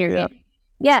something in your hand.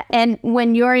 Yeah. And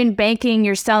when you're in banking,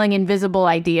 you're selling invisible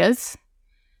ideas.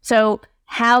 So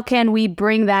how can we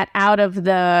bring that out of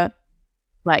the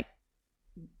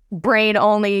brain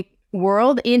only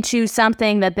world into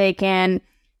something that they can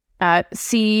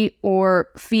see or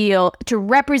feel to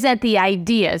represent the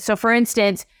idea? So for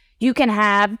instance, you can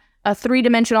have a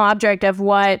 3-dimensional object of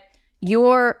what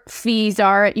your fees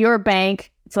are at your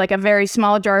bank. It's like a very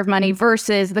small jar of money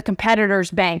versus the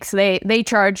competitors' banks. They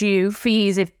charge you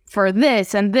fees for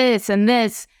this and this and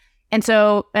this. And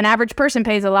so an average person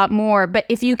pays a lot more. But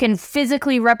if you can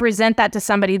physically represent that to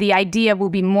somebody, the idea will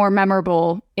be more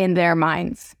memorable in their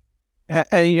minds.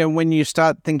 When you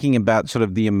start thinking about sort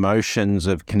of the emotions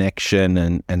of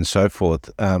connection and so forth,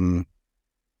 how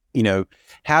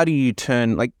do you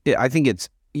turn, I think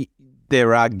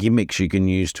there are gimmicks you can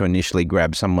use to initially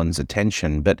grab someone's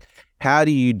attention, but how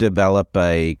do you develop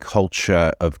a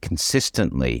culture of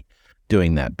consistently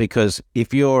doing that? Because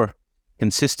if you're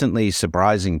consistently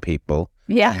surprising people,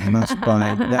 that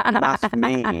must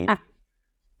mean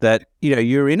that,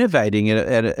 you're innovating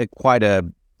at quite a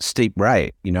steep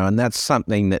rate, and that's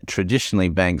something that traditionally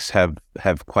banks have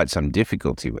quite some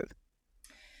difficulty with.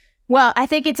 Well, I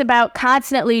think it's about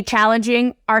constantly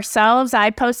challenging ourselves. I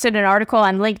posted an article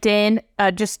on LinkedIn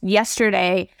just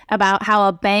yesterday about how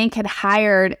a bank had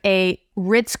hired a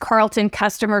Ritz-Carlton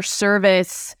customer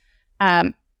service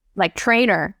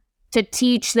trainer to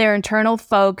teach their internal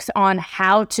folks on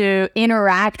how to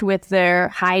interact with their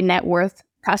high net worth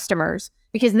customers.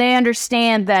 because they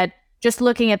understand that just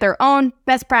looking at their own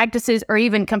best practices or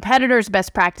even competitors'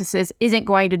 best practices isn't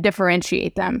going to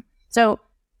differentiate them. So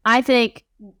I think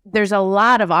there's a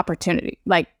lot of opportunity,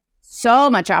 like so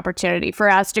much opportunity for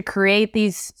us to create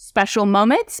these special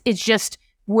moments. It's just,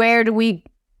 where do we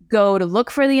go to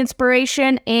look for the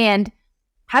inspiration, and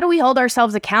how do we hold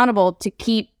ourselves accountable to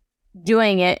keep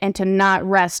doing it and to not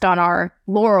rest on our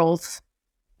laurels?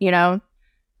 You know,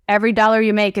 every dollar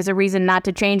you make is a reason not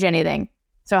to change anything.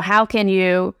 So how can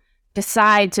you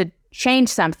decide to change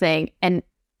something and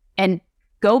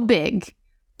go big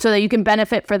so that you can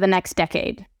benefit for the next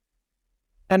decade?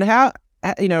 And how,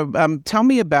 tell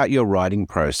me about your writing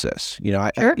process.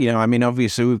 Sure. I mean,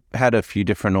 obviously we've had a few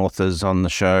different authors on the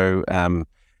show.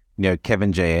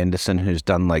 Kevin J. Anderson, who's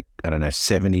done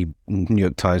 70 New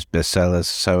York Times bestsellers,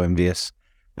 so envious.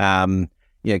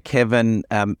 Kevin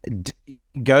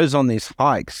goes on these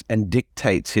hikes and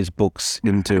dictates his books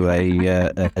into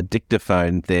a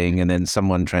dictaphone thing, and then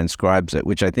someone transcribes it,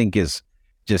 which I think is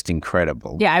just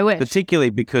incredible. Yeah, I wish. Particularly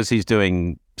because he's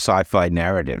doing sci-fi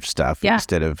narrative stuff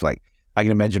instead of I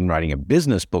can imagine writing a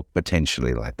business book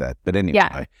potentially like that. But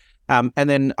anyway, and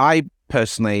then I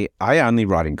personally, I only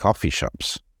write in coffee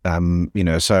shops.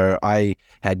 So I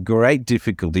had great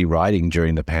difficulty writing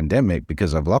during the pandemic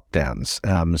because of lockdowns.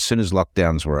 As soon as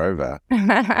lockdowns were over,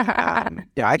 I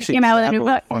actually came out with a new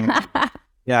book. I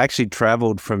actually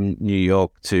traveled from New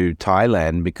York to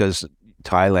Thailand because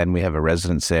Thailand, we have a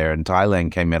residence there, and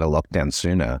Thailand came out of lockdown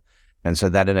sooner. And so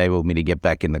that enabled me to get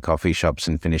back in the coffee shops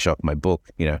and finish off my book.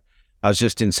 I was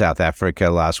just in South Africa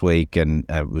last week and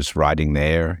I was writing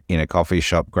there in a coffee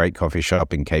shop, great coffee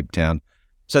shop in Cape Town.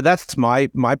 So that's my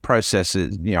process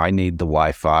is, I need the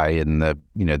Wi-Fi and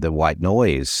the white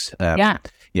noise, of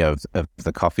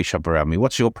the coffee shop around me.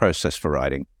 What's your process for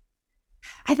writing?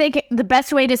 I think the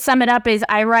best way to sum it up is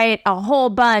I write a whole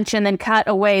bunch and then cut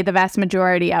away the vast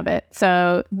majority of it.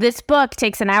 So this book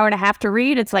takes an hour and a half to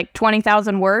read. It's like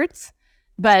 20,000 words,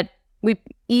 but we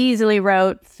easily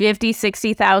wrote 50,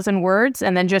 60,000 words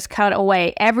and then just cut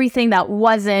away everything that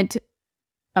wasn't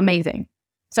amazing.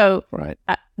 So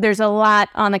there's a lot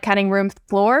on the cutting room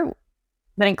floor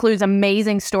that includes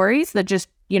amazing stories that just,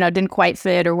 didn't quite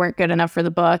fit or weren't good enough for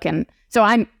the book. And so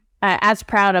I'm as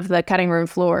proud of the cutting room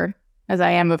floor as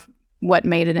I am of what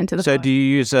made it into the book. So do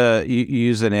you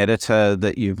use an editor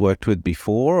that you've worked with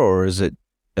before, or is it?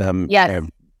 Yes.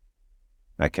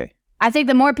 Okay. I think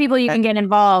the more people you can get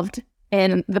involved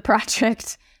in the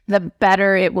project, the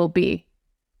better it will be.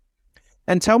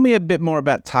 And tell me a bit more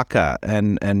about Tucker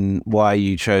and why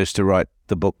you chose to write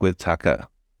the book with Tucker.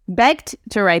 Begged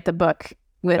to write the book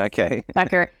with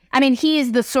Tucker. I mean, he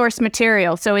is the source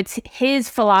material. So it's his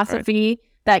philosophy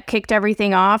that kicked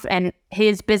everything off and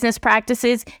his business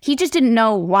practices. He just didn't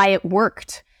know why it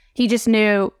worked. He just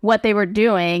knew what they were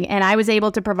doing. And I was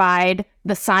able to provide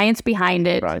the science behind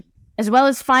it, as well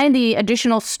as find the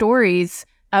additional stories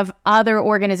of other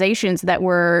organizations that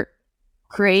were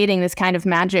creating this kind of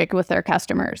magic with their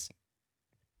customers.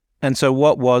 And so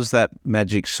what was that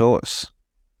magic sauce?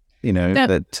 It's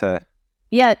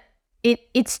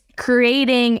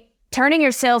turning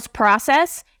your sales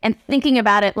process and thinking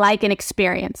about it like an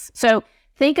experience. So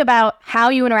think about how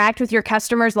you interact with your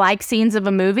customers like scenes of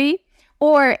a movie.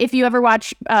 Or if you ever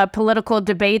watch political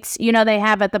debates, they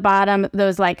have at the bottom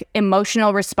those like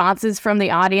emotional responses from the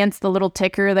audience, the little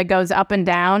ticker that goes up and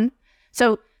down.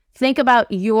 So think about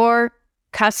your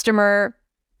customer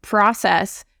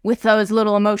process with those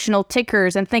little emotional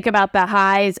tickers and think about the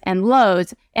highs and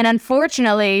lows. And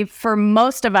unfortunately, for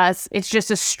most of us, it's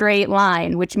just a straight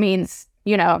line, which means,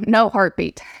 no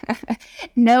heartbeat,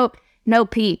 no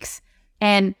peaks.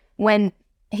 And when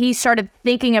he started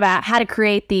thinking about how to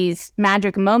create these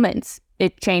magic moments,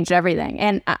 it changed everything.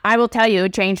 And I will tell you,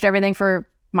 it changed everything for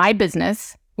my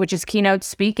business, which is keynote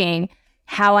speaking.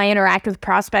 How I interact with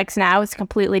prospects now is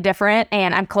completely different,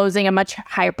 and I'm closing a much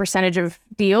higher percentage of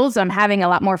deals. I'm having a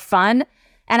lot more fun,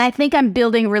 and I think I'm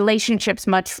building relationships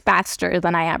much faster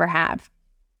than I ever have.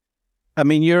 I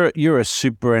mean, you're a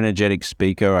super energetic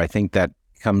speaker. I think that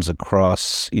comes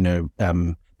across,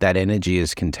 that energy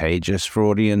is contagious for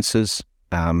audiences.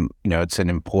 It's an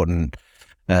important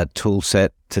tool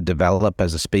set to develop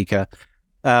as a speaker.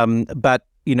 But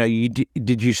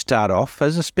did you start off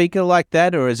as a speaker like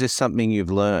that, or is this something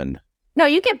you've learned? No,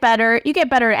 you get better. You get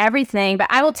better at everything. But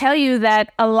I will tell you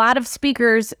that a lot of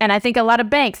speakers, and I think a lot of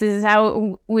banks, this is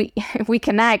how we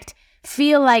connect,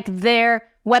 feel like their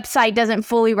website doesn't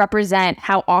fully represent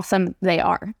how awesome they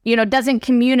are. Doesn't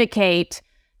communicate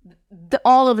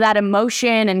all of that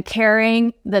emotion and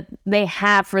caring that they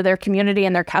have for their community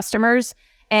and their customers.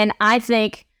 And I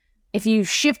think if you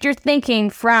shift your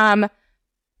thinking from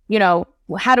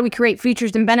how do we create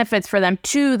features and benefits for them,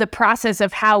 to the process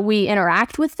of how we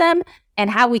interact with them and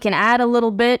how we can add a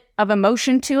little bit of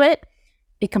emotion to it,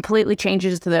 it completely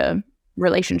changes the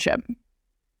relationship.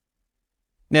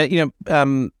 Now,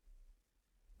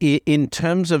 in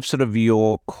terms of sort of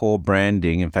your core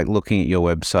branding, in fact, looking at your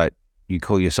website, you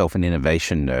call yourself an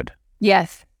innovation nerd.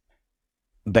 Yes.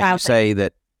 But you say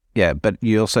that, but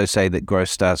you also say that growth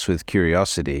starts with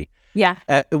curiosity. Yeah.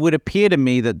 It would appear to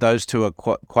me that those two are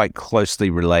quite closely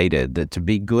related, that to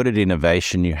be good at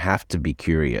innovation, you have to be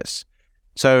curious.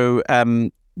 So,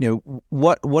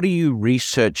 what are you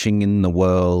researching in the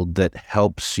world that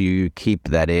helps you keep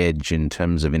that edge in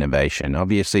terms of innovation?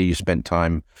 Obviously, you spent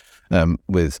time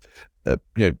with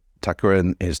Tucker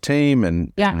and his team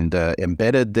and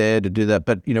embedded there to do that.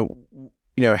 But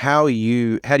how do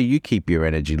you keep your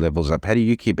energy levels up? How do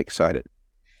you keep excited?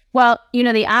 Well,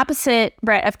 the opposite,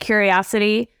 Brett, of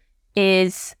curiosity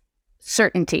is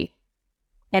certainty.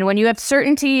 And when you have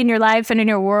certainty in your life and in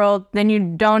your world, then you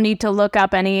don't need to look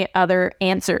up any other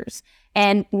answers.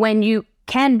 And when you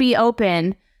can be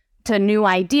open to new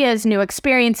ideas, new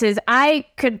experiences, I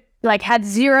had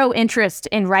zero interest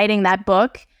in writing that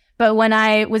book. But when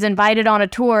I was invited on a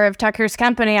tour of Tucker's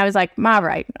company, I was like, all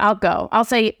right, I'll go. I'll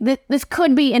say, this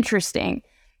could be interesting.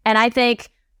 And I think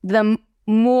the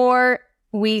more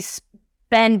we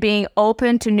spend being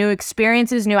open to new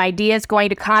experiences, new ideas, going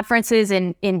to conferences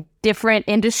in different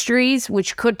industries,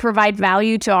 which could provide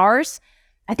value to ours,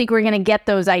 I think we're going to get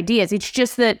those ideas. It's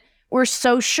just that we're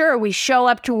so sure we show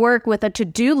up to work with a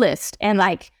to-do list, and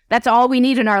that's all we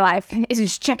need in our life is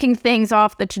just checking things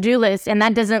off the to-do list, and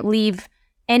that doesn't leave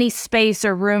any space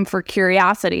or room for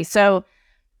curiosity. So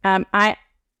I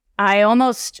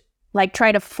almost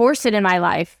try to force it in my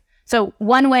life. So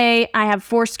one way I have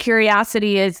forced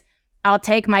curiosity is I'll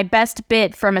take my best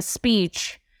bit from a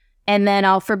speech and then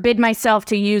I'll forbid myself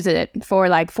to use it for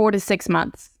 4 to 6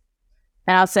 months.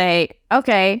 And I'll say,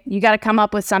 okay, you got to come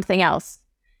up with something else.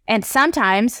 And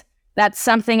sometimes that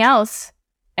something else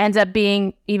ends up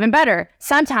being even better.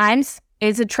 Sometimes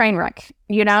it's a train wreck,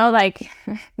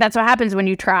 that's what happens when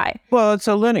you try. Well, it's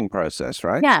a learning process,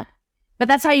 right? Yeah. But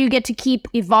that's how you get to keep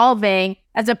evolving,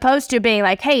 as opposed to being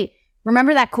hey,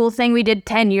 remember that cool thing we did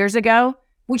 10 years ago?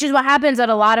 Which is what happens at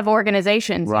a lot of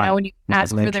organizations, right. When you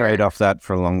ask for trade off that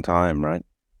for a long time, right?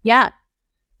 Yeah.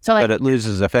 So but it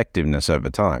loses effectiveness over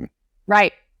time.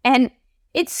 Right. And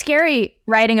it's scary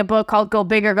writing a book called Go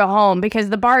Big or Go Home because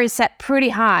the bar is set pretty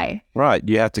high. Right.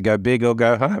 You have to go big or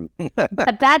go home.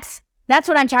 But that's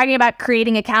what I'm talking about,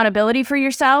 creating accountability for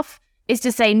yourself, is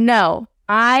to say, no,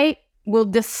 I will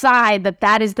decide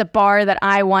that is the bar that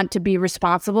I want to be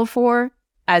responsible for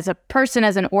as a person,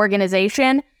 as an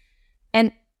organization.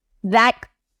 And that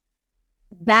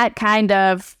kind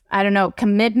of,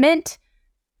 commitment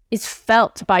is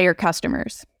felt by your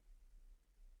customers.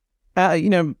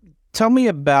 Tell me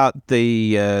about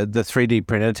the 3D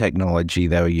printer technology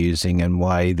they were using and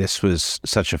why this was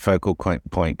such a focal point,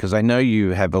 because I know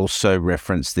you have also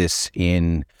referenced this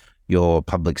in your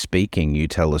public speaking. You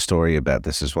tell a story about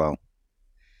this as well.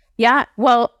 Yeah,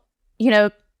 well,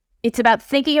 it's about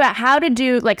thinking about how to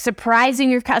do, surprising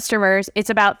your customers.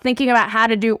 It's about thinking about how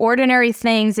to do ordinary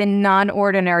things in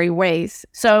non-ordinary ways.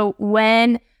 So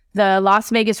when the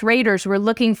Las Vegas Raiders were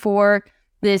looking for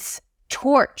this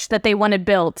torch that they wanted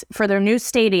built for their new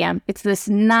stadium, it's this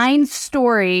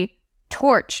 9-story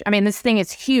torch. I mean, this thing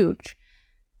is huge.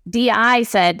 DI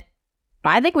said,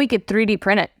 I think we could 3D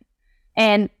print it.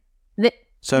 And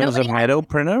so it was a metal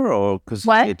printer, or because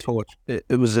what? Torch?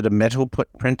 Was it a metal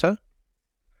printer?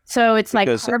 So it's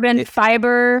carbon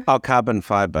fiber. Oh, carbon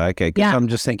fiber. Okay, because I'm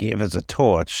just thinking if it's a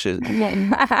torch, you don't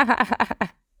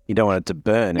want it to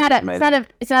burn. It's not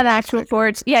an actual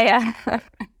torch. Yeah.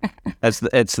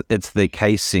 It's the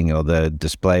casing or the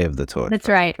display of the torch. That's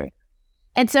right.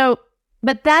 And so,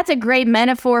 but that's a great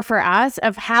metaphor for us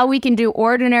of how we can do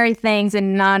ordinary things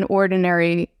in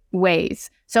non-ordinary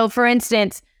ways. So, for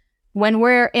instance, when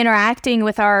we're interacting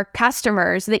with our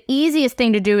customers, the easiest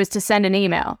thing to do is to send an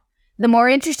email. The more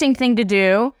interesting thing to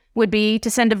do would be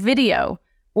to send a video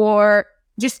or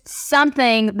just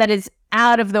something that is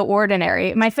out of the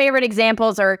ordinary. My favorite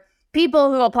examples are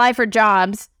people who apply for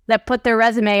jobs that put their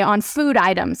resume on food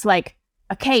items, like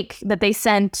a cake that they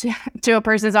sent to a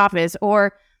person's office,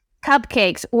 or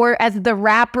cupcakes, or as the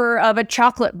wrapper of a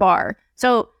chocolate bar.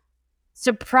 So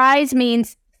surprise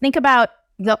means think about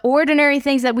the ordinary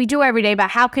things that we do every day, but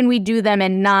how can we do them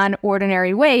in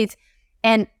non-ordinary ways?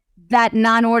 And that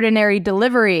non-ordinary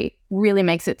delivery really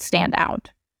makes it stand out.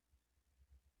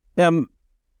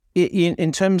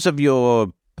 In terms of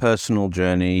your personal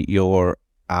journey, your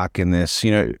arc in this,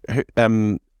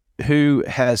 who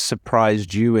has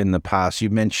surprised you in the past? You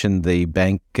mentioned the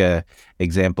bank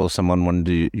example. Someone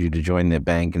wanted you to join their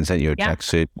bank and sent you a tax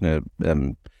suit.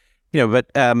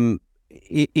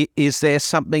 Is there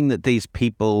something that these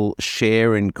people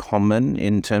share in common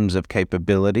in terms of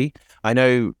capability? I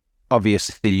know,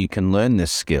 obviously, you can learn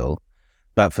this skill,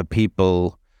 but for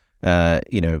people,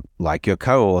 like your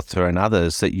co-author and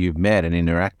others that you've met and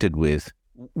interacted with,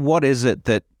 what is it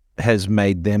that has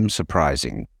made them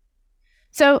surprising?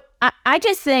 So I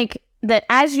just think that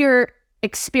as you're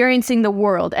experiencing the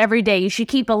world every day, you should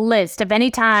keep a list of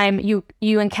any time you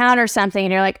encounter something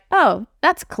and you're like, oh,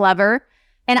 that's clever.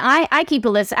 And I keep a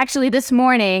list. Actually, this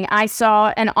morning, I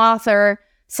saw an author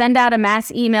send out a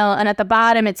mass email, and at the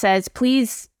bottom it says,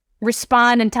 please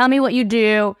respond and tell me what you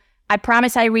do. I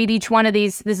promise I read each one of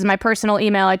these. This is my personal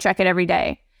email. I check it every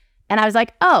day. And I was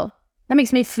like, oh, that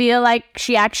makes me feel like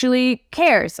she actually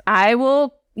cares. I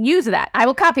will use that. I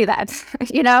will copy that,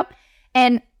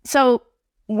 And so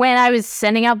when I was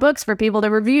sending out books for people to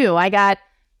review, I got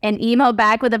an email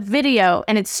back with a video,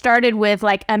 and it started with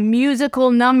like a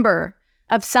musical number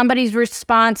of somebody's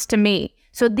response to me.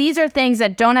 So these are things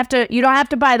that you don't have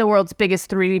to buy the world's biggest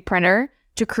 3D printer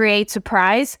to create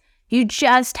surprise. You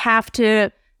just have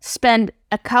to spend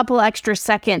a couple extra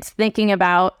seconds thinking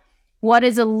about what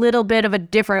is a little bit of a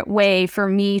different way for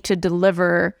me to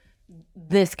deliver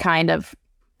this kind of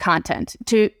content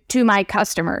to my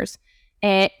customers.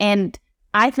 And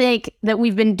I think that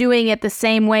we've been doing it the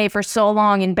same way for so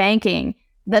long in banking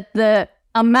that the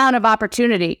amount of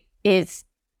opportunity is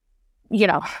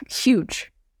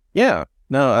huge. Yeah.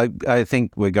 No, I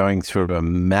think we're going through a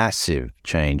massive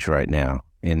change right now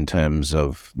in terms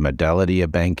of modality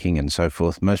of banking and so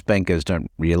forth. Most bankers don't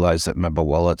realize that mobile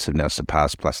wallets have now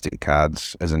surpassed plastic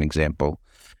cards, as an example,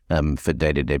 for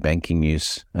day-to-day banking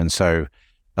use. And so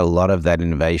a lot of that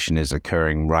innovation is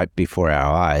occurring right before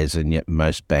our eyes, and yet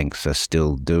most banks are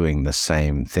still doing the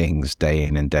same things day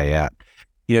in and day out.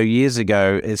 Years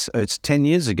ago, it's 10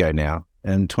 years ago now,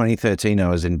 in 2013, I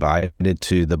was invited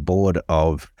to the board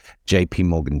of JP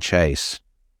Morgan Chase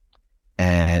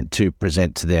and to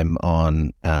present to them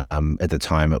on, at the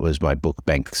time, it was my book,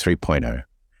 Bank 3.0.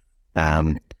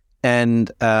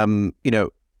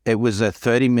 It was a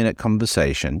 30-minute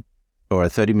conversation or a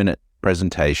 30-minute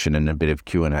presentation and a bit of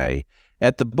Q&A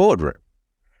at the boardroom.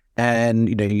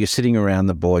 And, you're sitting around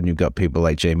the board and you've got people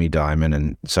like Jamie Dimon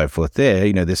and so forth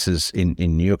there. This is in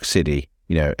New York City,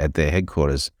 at their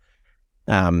headquarters.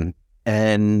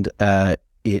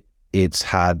 It's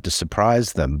hard to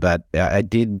surprise them, but I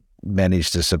did manage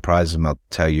to surprise them. I'll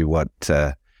tell you what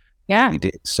we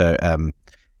did. So,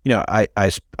 I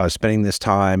was spending this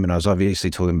time, and I was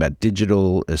obviously talking about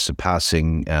digital as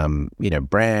surpassing,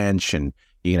 branch, and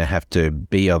you're going to have to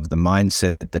be of the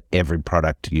mindset that every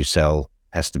product you sell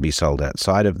has to be sold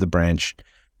outside of the branch,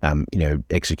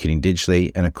 executing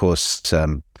digitally. And of course,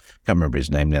 can't remember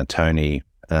his name now, Tony,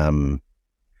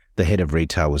 the head of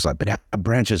retail, was like, but our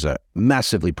branches are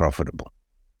massively profitable.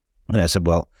 And I said,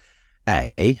 well,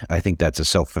 I think that's a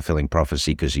self-fulfilling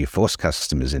prophecy because you force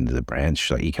customers into the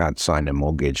branch. Like, you can't sign a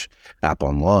mortgage app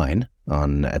online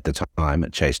at the time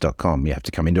at chase.com. You have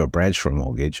to come into a branch for a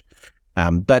mortgage.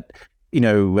 But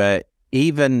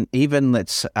even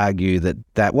let's argue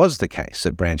that was the case,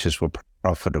 that branches were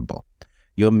profitable.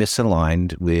 You're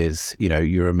misaligned with,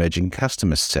 your emerging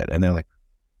customer set. And they're like,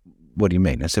 what do you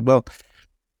mean? I said, well,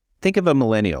 think of a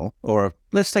millennial, or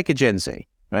let's take a Gen Z,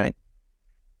 right?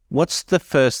 What's the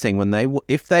first thing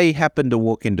if they happen to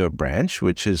walk into a branch,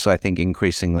 which is, I think,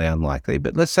 increasingly unlikely,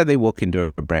 but let's say they walk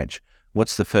into a branch,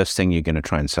 what's the first thing you're going to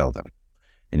try and sell them?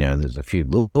 There's a few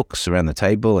books around the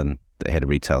table, and the head of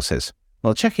retail says,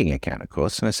 well, a checking account, of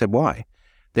course. And I said, why?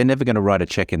 They're never going to write a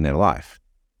check in their life.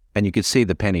 And you could see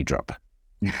the penny drop,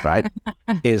 right?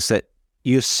 Is that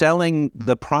you're selling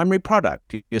the primary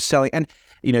product. You're selling, and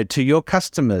to your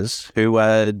customers who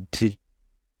are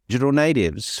digital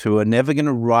natives, who are never going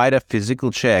to write a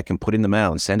physical check and put in the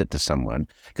mail and send it to someone,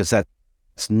 because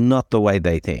that's not the way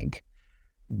they think.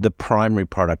 The primary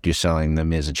product you're selling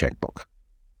them is a checkbook.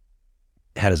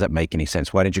 How does that make any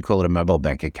sense? Why didn't you call it a mobile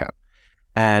bank account?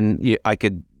 And I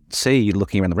could see,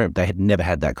 looking around the room, they had never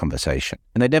had that conversation.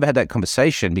 And they'd never had that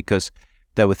conversation because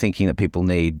they were thinking that people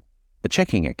need a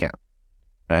checking account,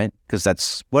 right? Because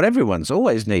that's what everyone's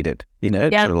always needed, for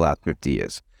the last 50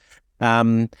 years.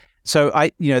 So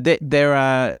there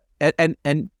are,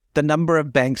 and the number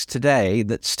of banks today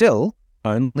that still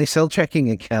only sell checking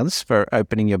accounts for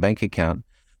opening your bank account,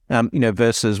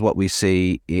 versus what we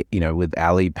see, with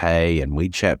Alipay and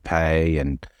WeChat Pay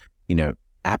and,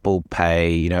 Apple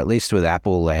Pay, at least with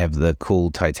Apple, they have the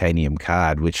cool titanium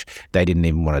card, which they didn't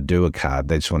even want to do a card.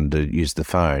 They just wanted to use the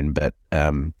phone. But,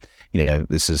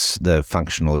 this is the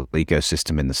functional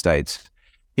ecosystem in the States.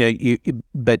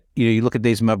 You look at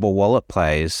these mobile wallet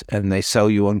players and they sell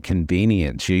you on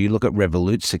convenience. You look at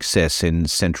Revolut's success in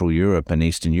Central Europe and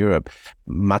Eastern Europe.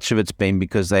 Much of it's been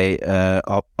because they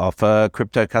offer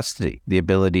crypto custody, the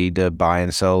ability to buy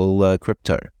and sell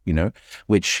crypto,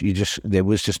 which there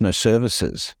was just no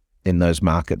services in those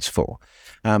markets for.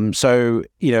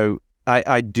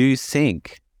 I do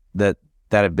think that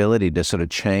ability to sort of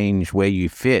change where you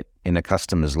fit in a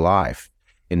customer's life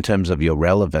in terms of your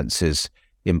relevance is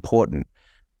important.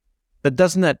 But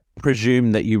doesn't that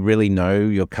presume that you really know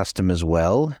your customers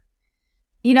well?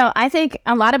 I think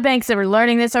a lot of banks are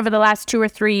learning this over the last 2 or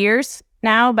 3 years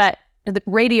now, but the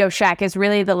Radio Shack is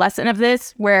really the lesson of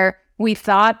this, where we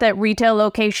thought that retail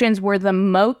locations were the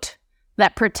moat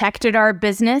that protected our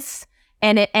business,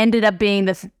 and it ended up being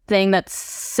the thing that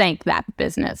sank that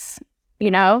business,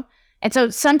 And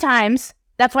so sometimes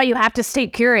that's why you have to stay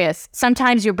curious.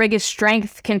 Sometimes your biggest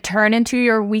strength can turn into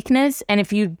your weakness. And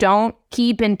if you don't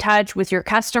keep in touch with your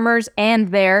customers and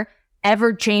their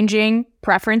ever-changing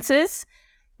preferences,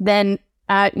 then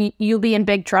you'll be in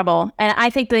big trouble. And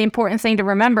I think the important thing to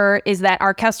remember is that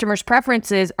our customers'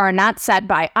 preferences are not set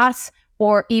by us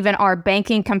or even our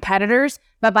banking competitors,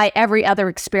 but by every other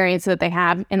experience that they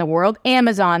have in the world.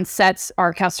 Amazon sets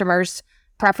our customers'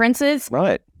 preferences.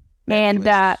 Right. And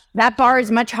that bar is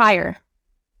much higher.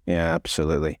 Yeah,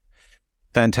 absolutely.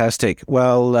 Fantastic.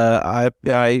 Well,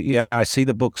 I see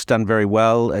the book's done very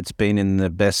well. It's been in the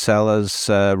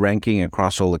bestsellers ranking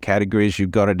across all the categories.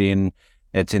 You've got it in.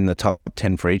 It's in the top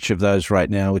 10 for each of those right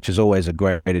now, which is always a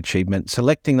great achievement.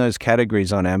 Selecting those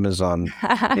categories on Amazon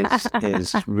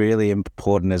is really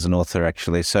important as an author,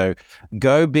 actually. So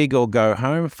Go Big or Go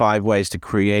Home, 5 ways to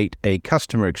create a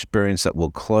customer experience that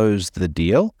will close the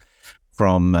deal,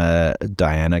 from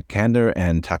Diana Kander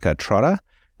and Tucker Trotter.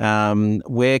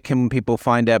 Where can people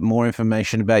find out more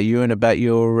information about you and about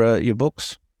your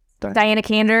books?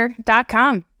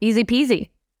 DianaKander.com. Easy peasy.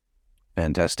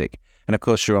 Fantastic. And of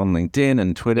course, you're on LinkedIn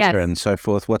and Twitter and so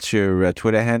forth. What's your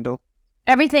Twitter handle?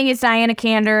 Everything is Diana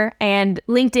Kander, and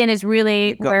LinkedIn is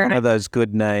really where one of those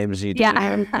good names. You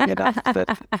yeah,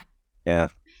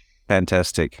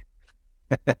 fantastic.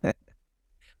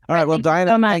 All right, well,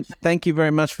 Diana, thank you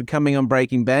very much for coming on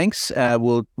Breaking Banks.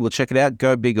 We'll check it out.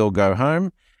 Go Big or Go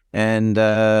Home, and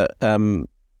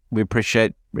we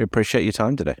appreciate your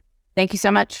time today. Thank you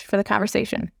so much for the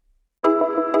conversation.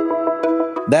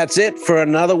 That's it for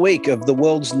another week of the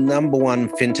world's #1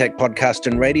 fintech podcast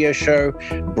and radio show,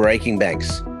 Breaking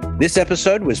Banks. This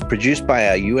episode was produced by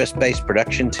our US-based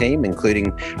production team,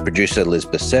 including producer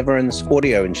Elizabeth Severance,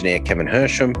 audio engineer Kevin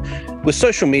Hersham, with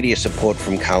social media support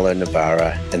from Carlo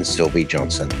Navarra and Sylvie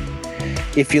Johnson.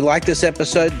 If you like this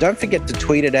episode, don't forget to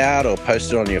tweet it out or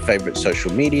post it on your favorite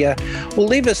social media, or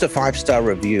leave us a 5-star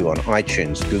review on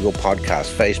iTunes, Google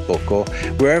Podcasts, Facebook, or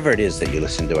wherever it is that you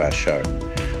listen to our show.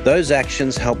 Those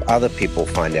actions help other people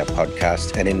find our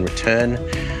podcast, and in return,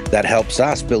 that helps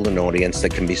us build an audience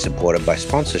that can be supported by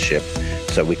sponsorship,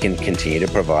 so we can continue to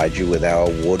provide you with our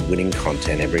award-winning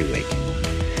content every week.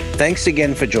 Thanks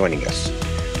again for joining us.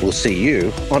 We'll see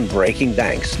you on Breaking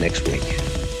Banks next week.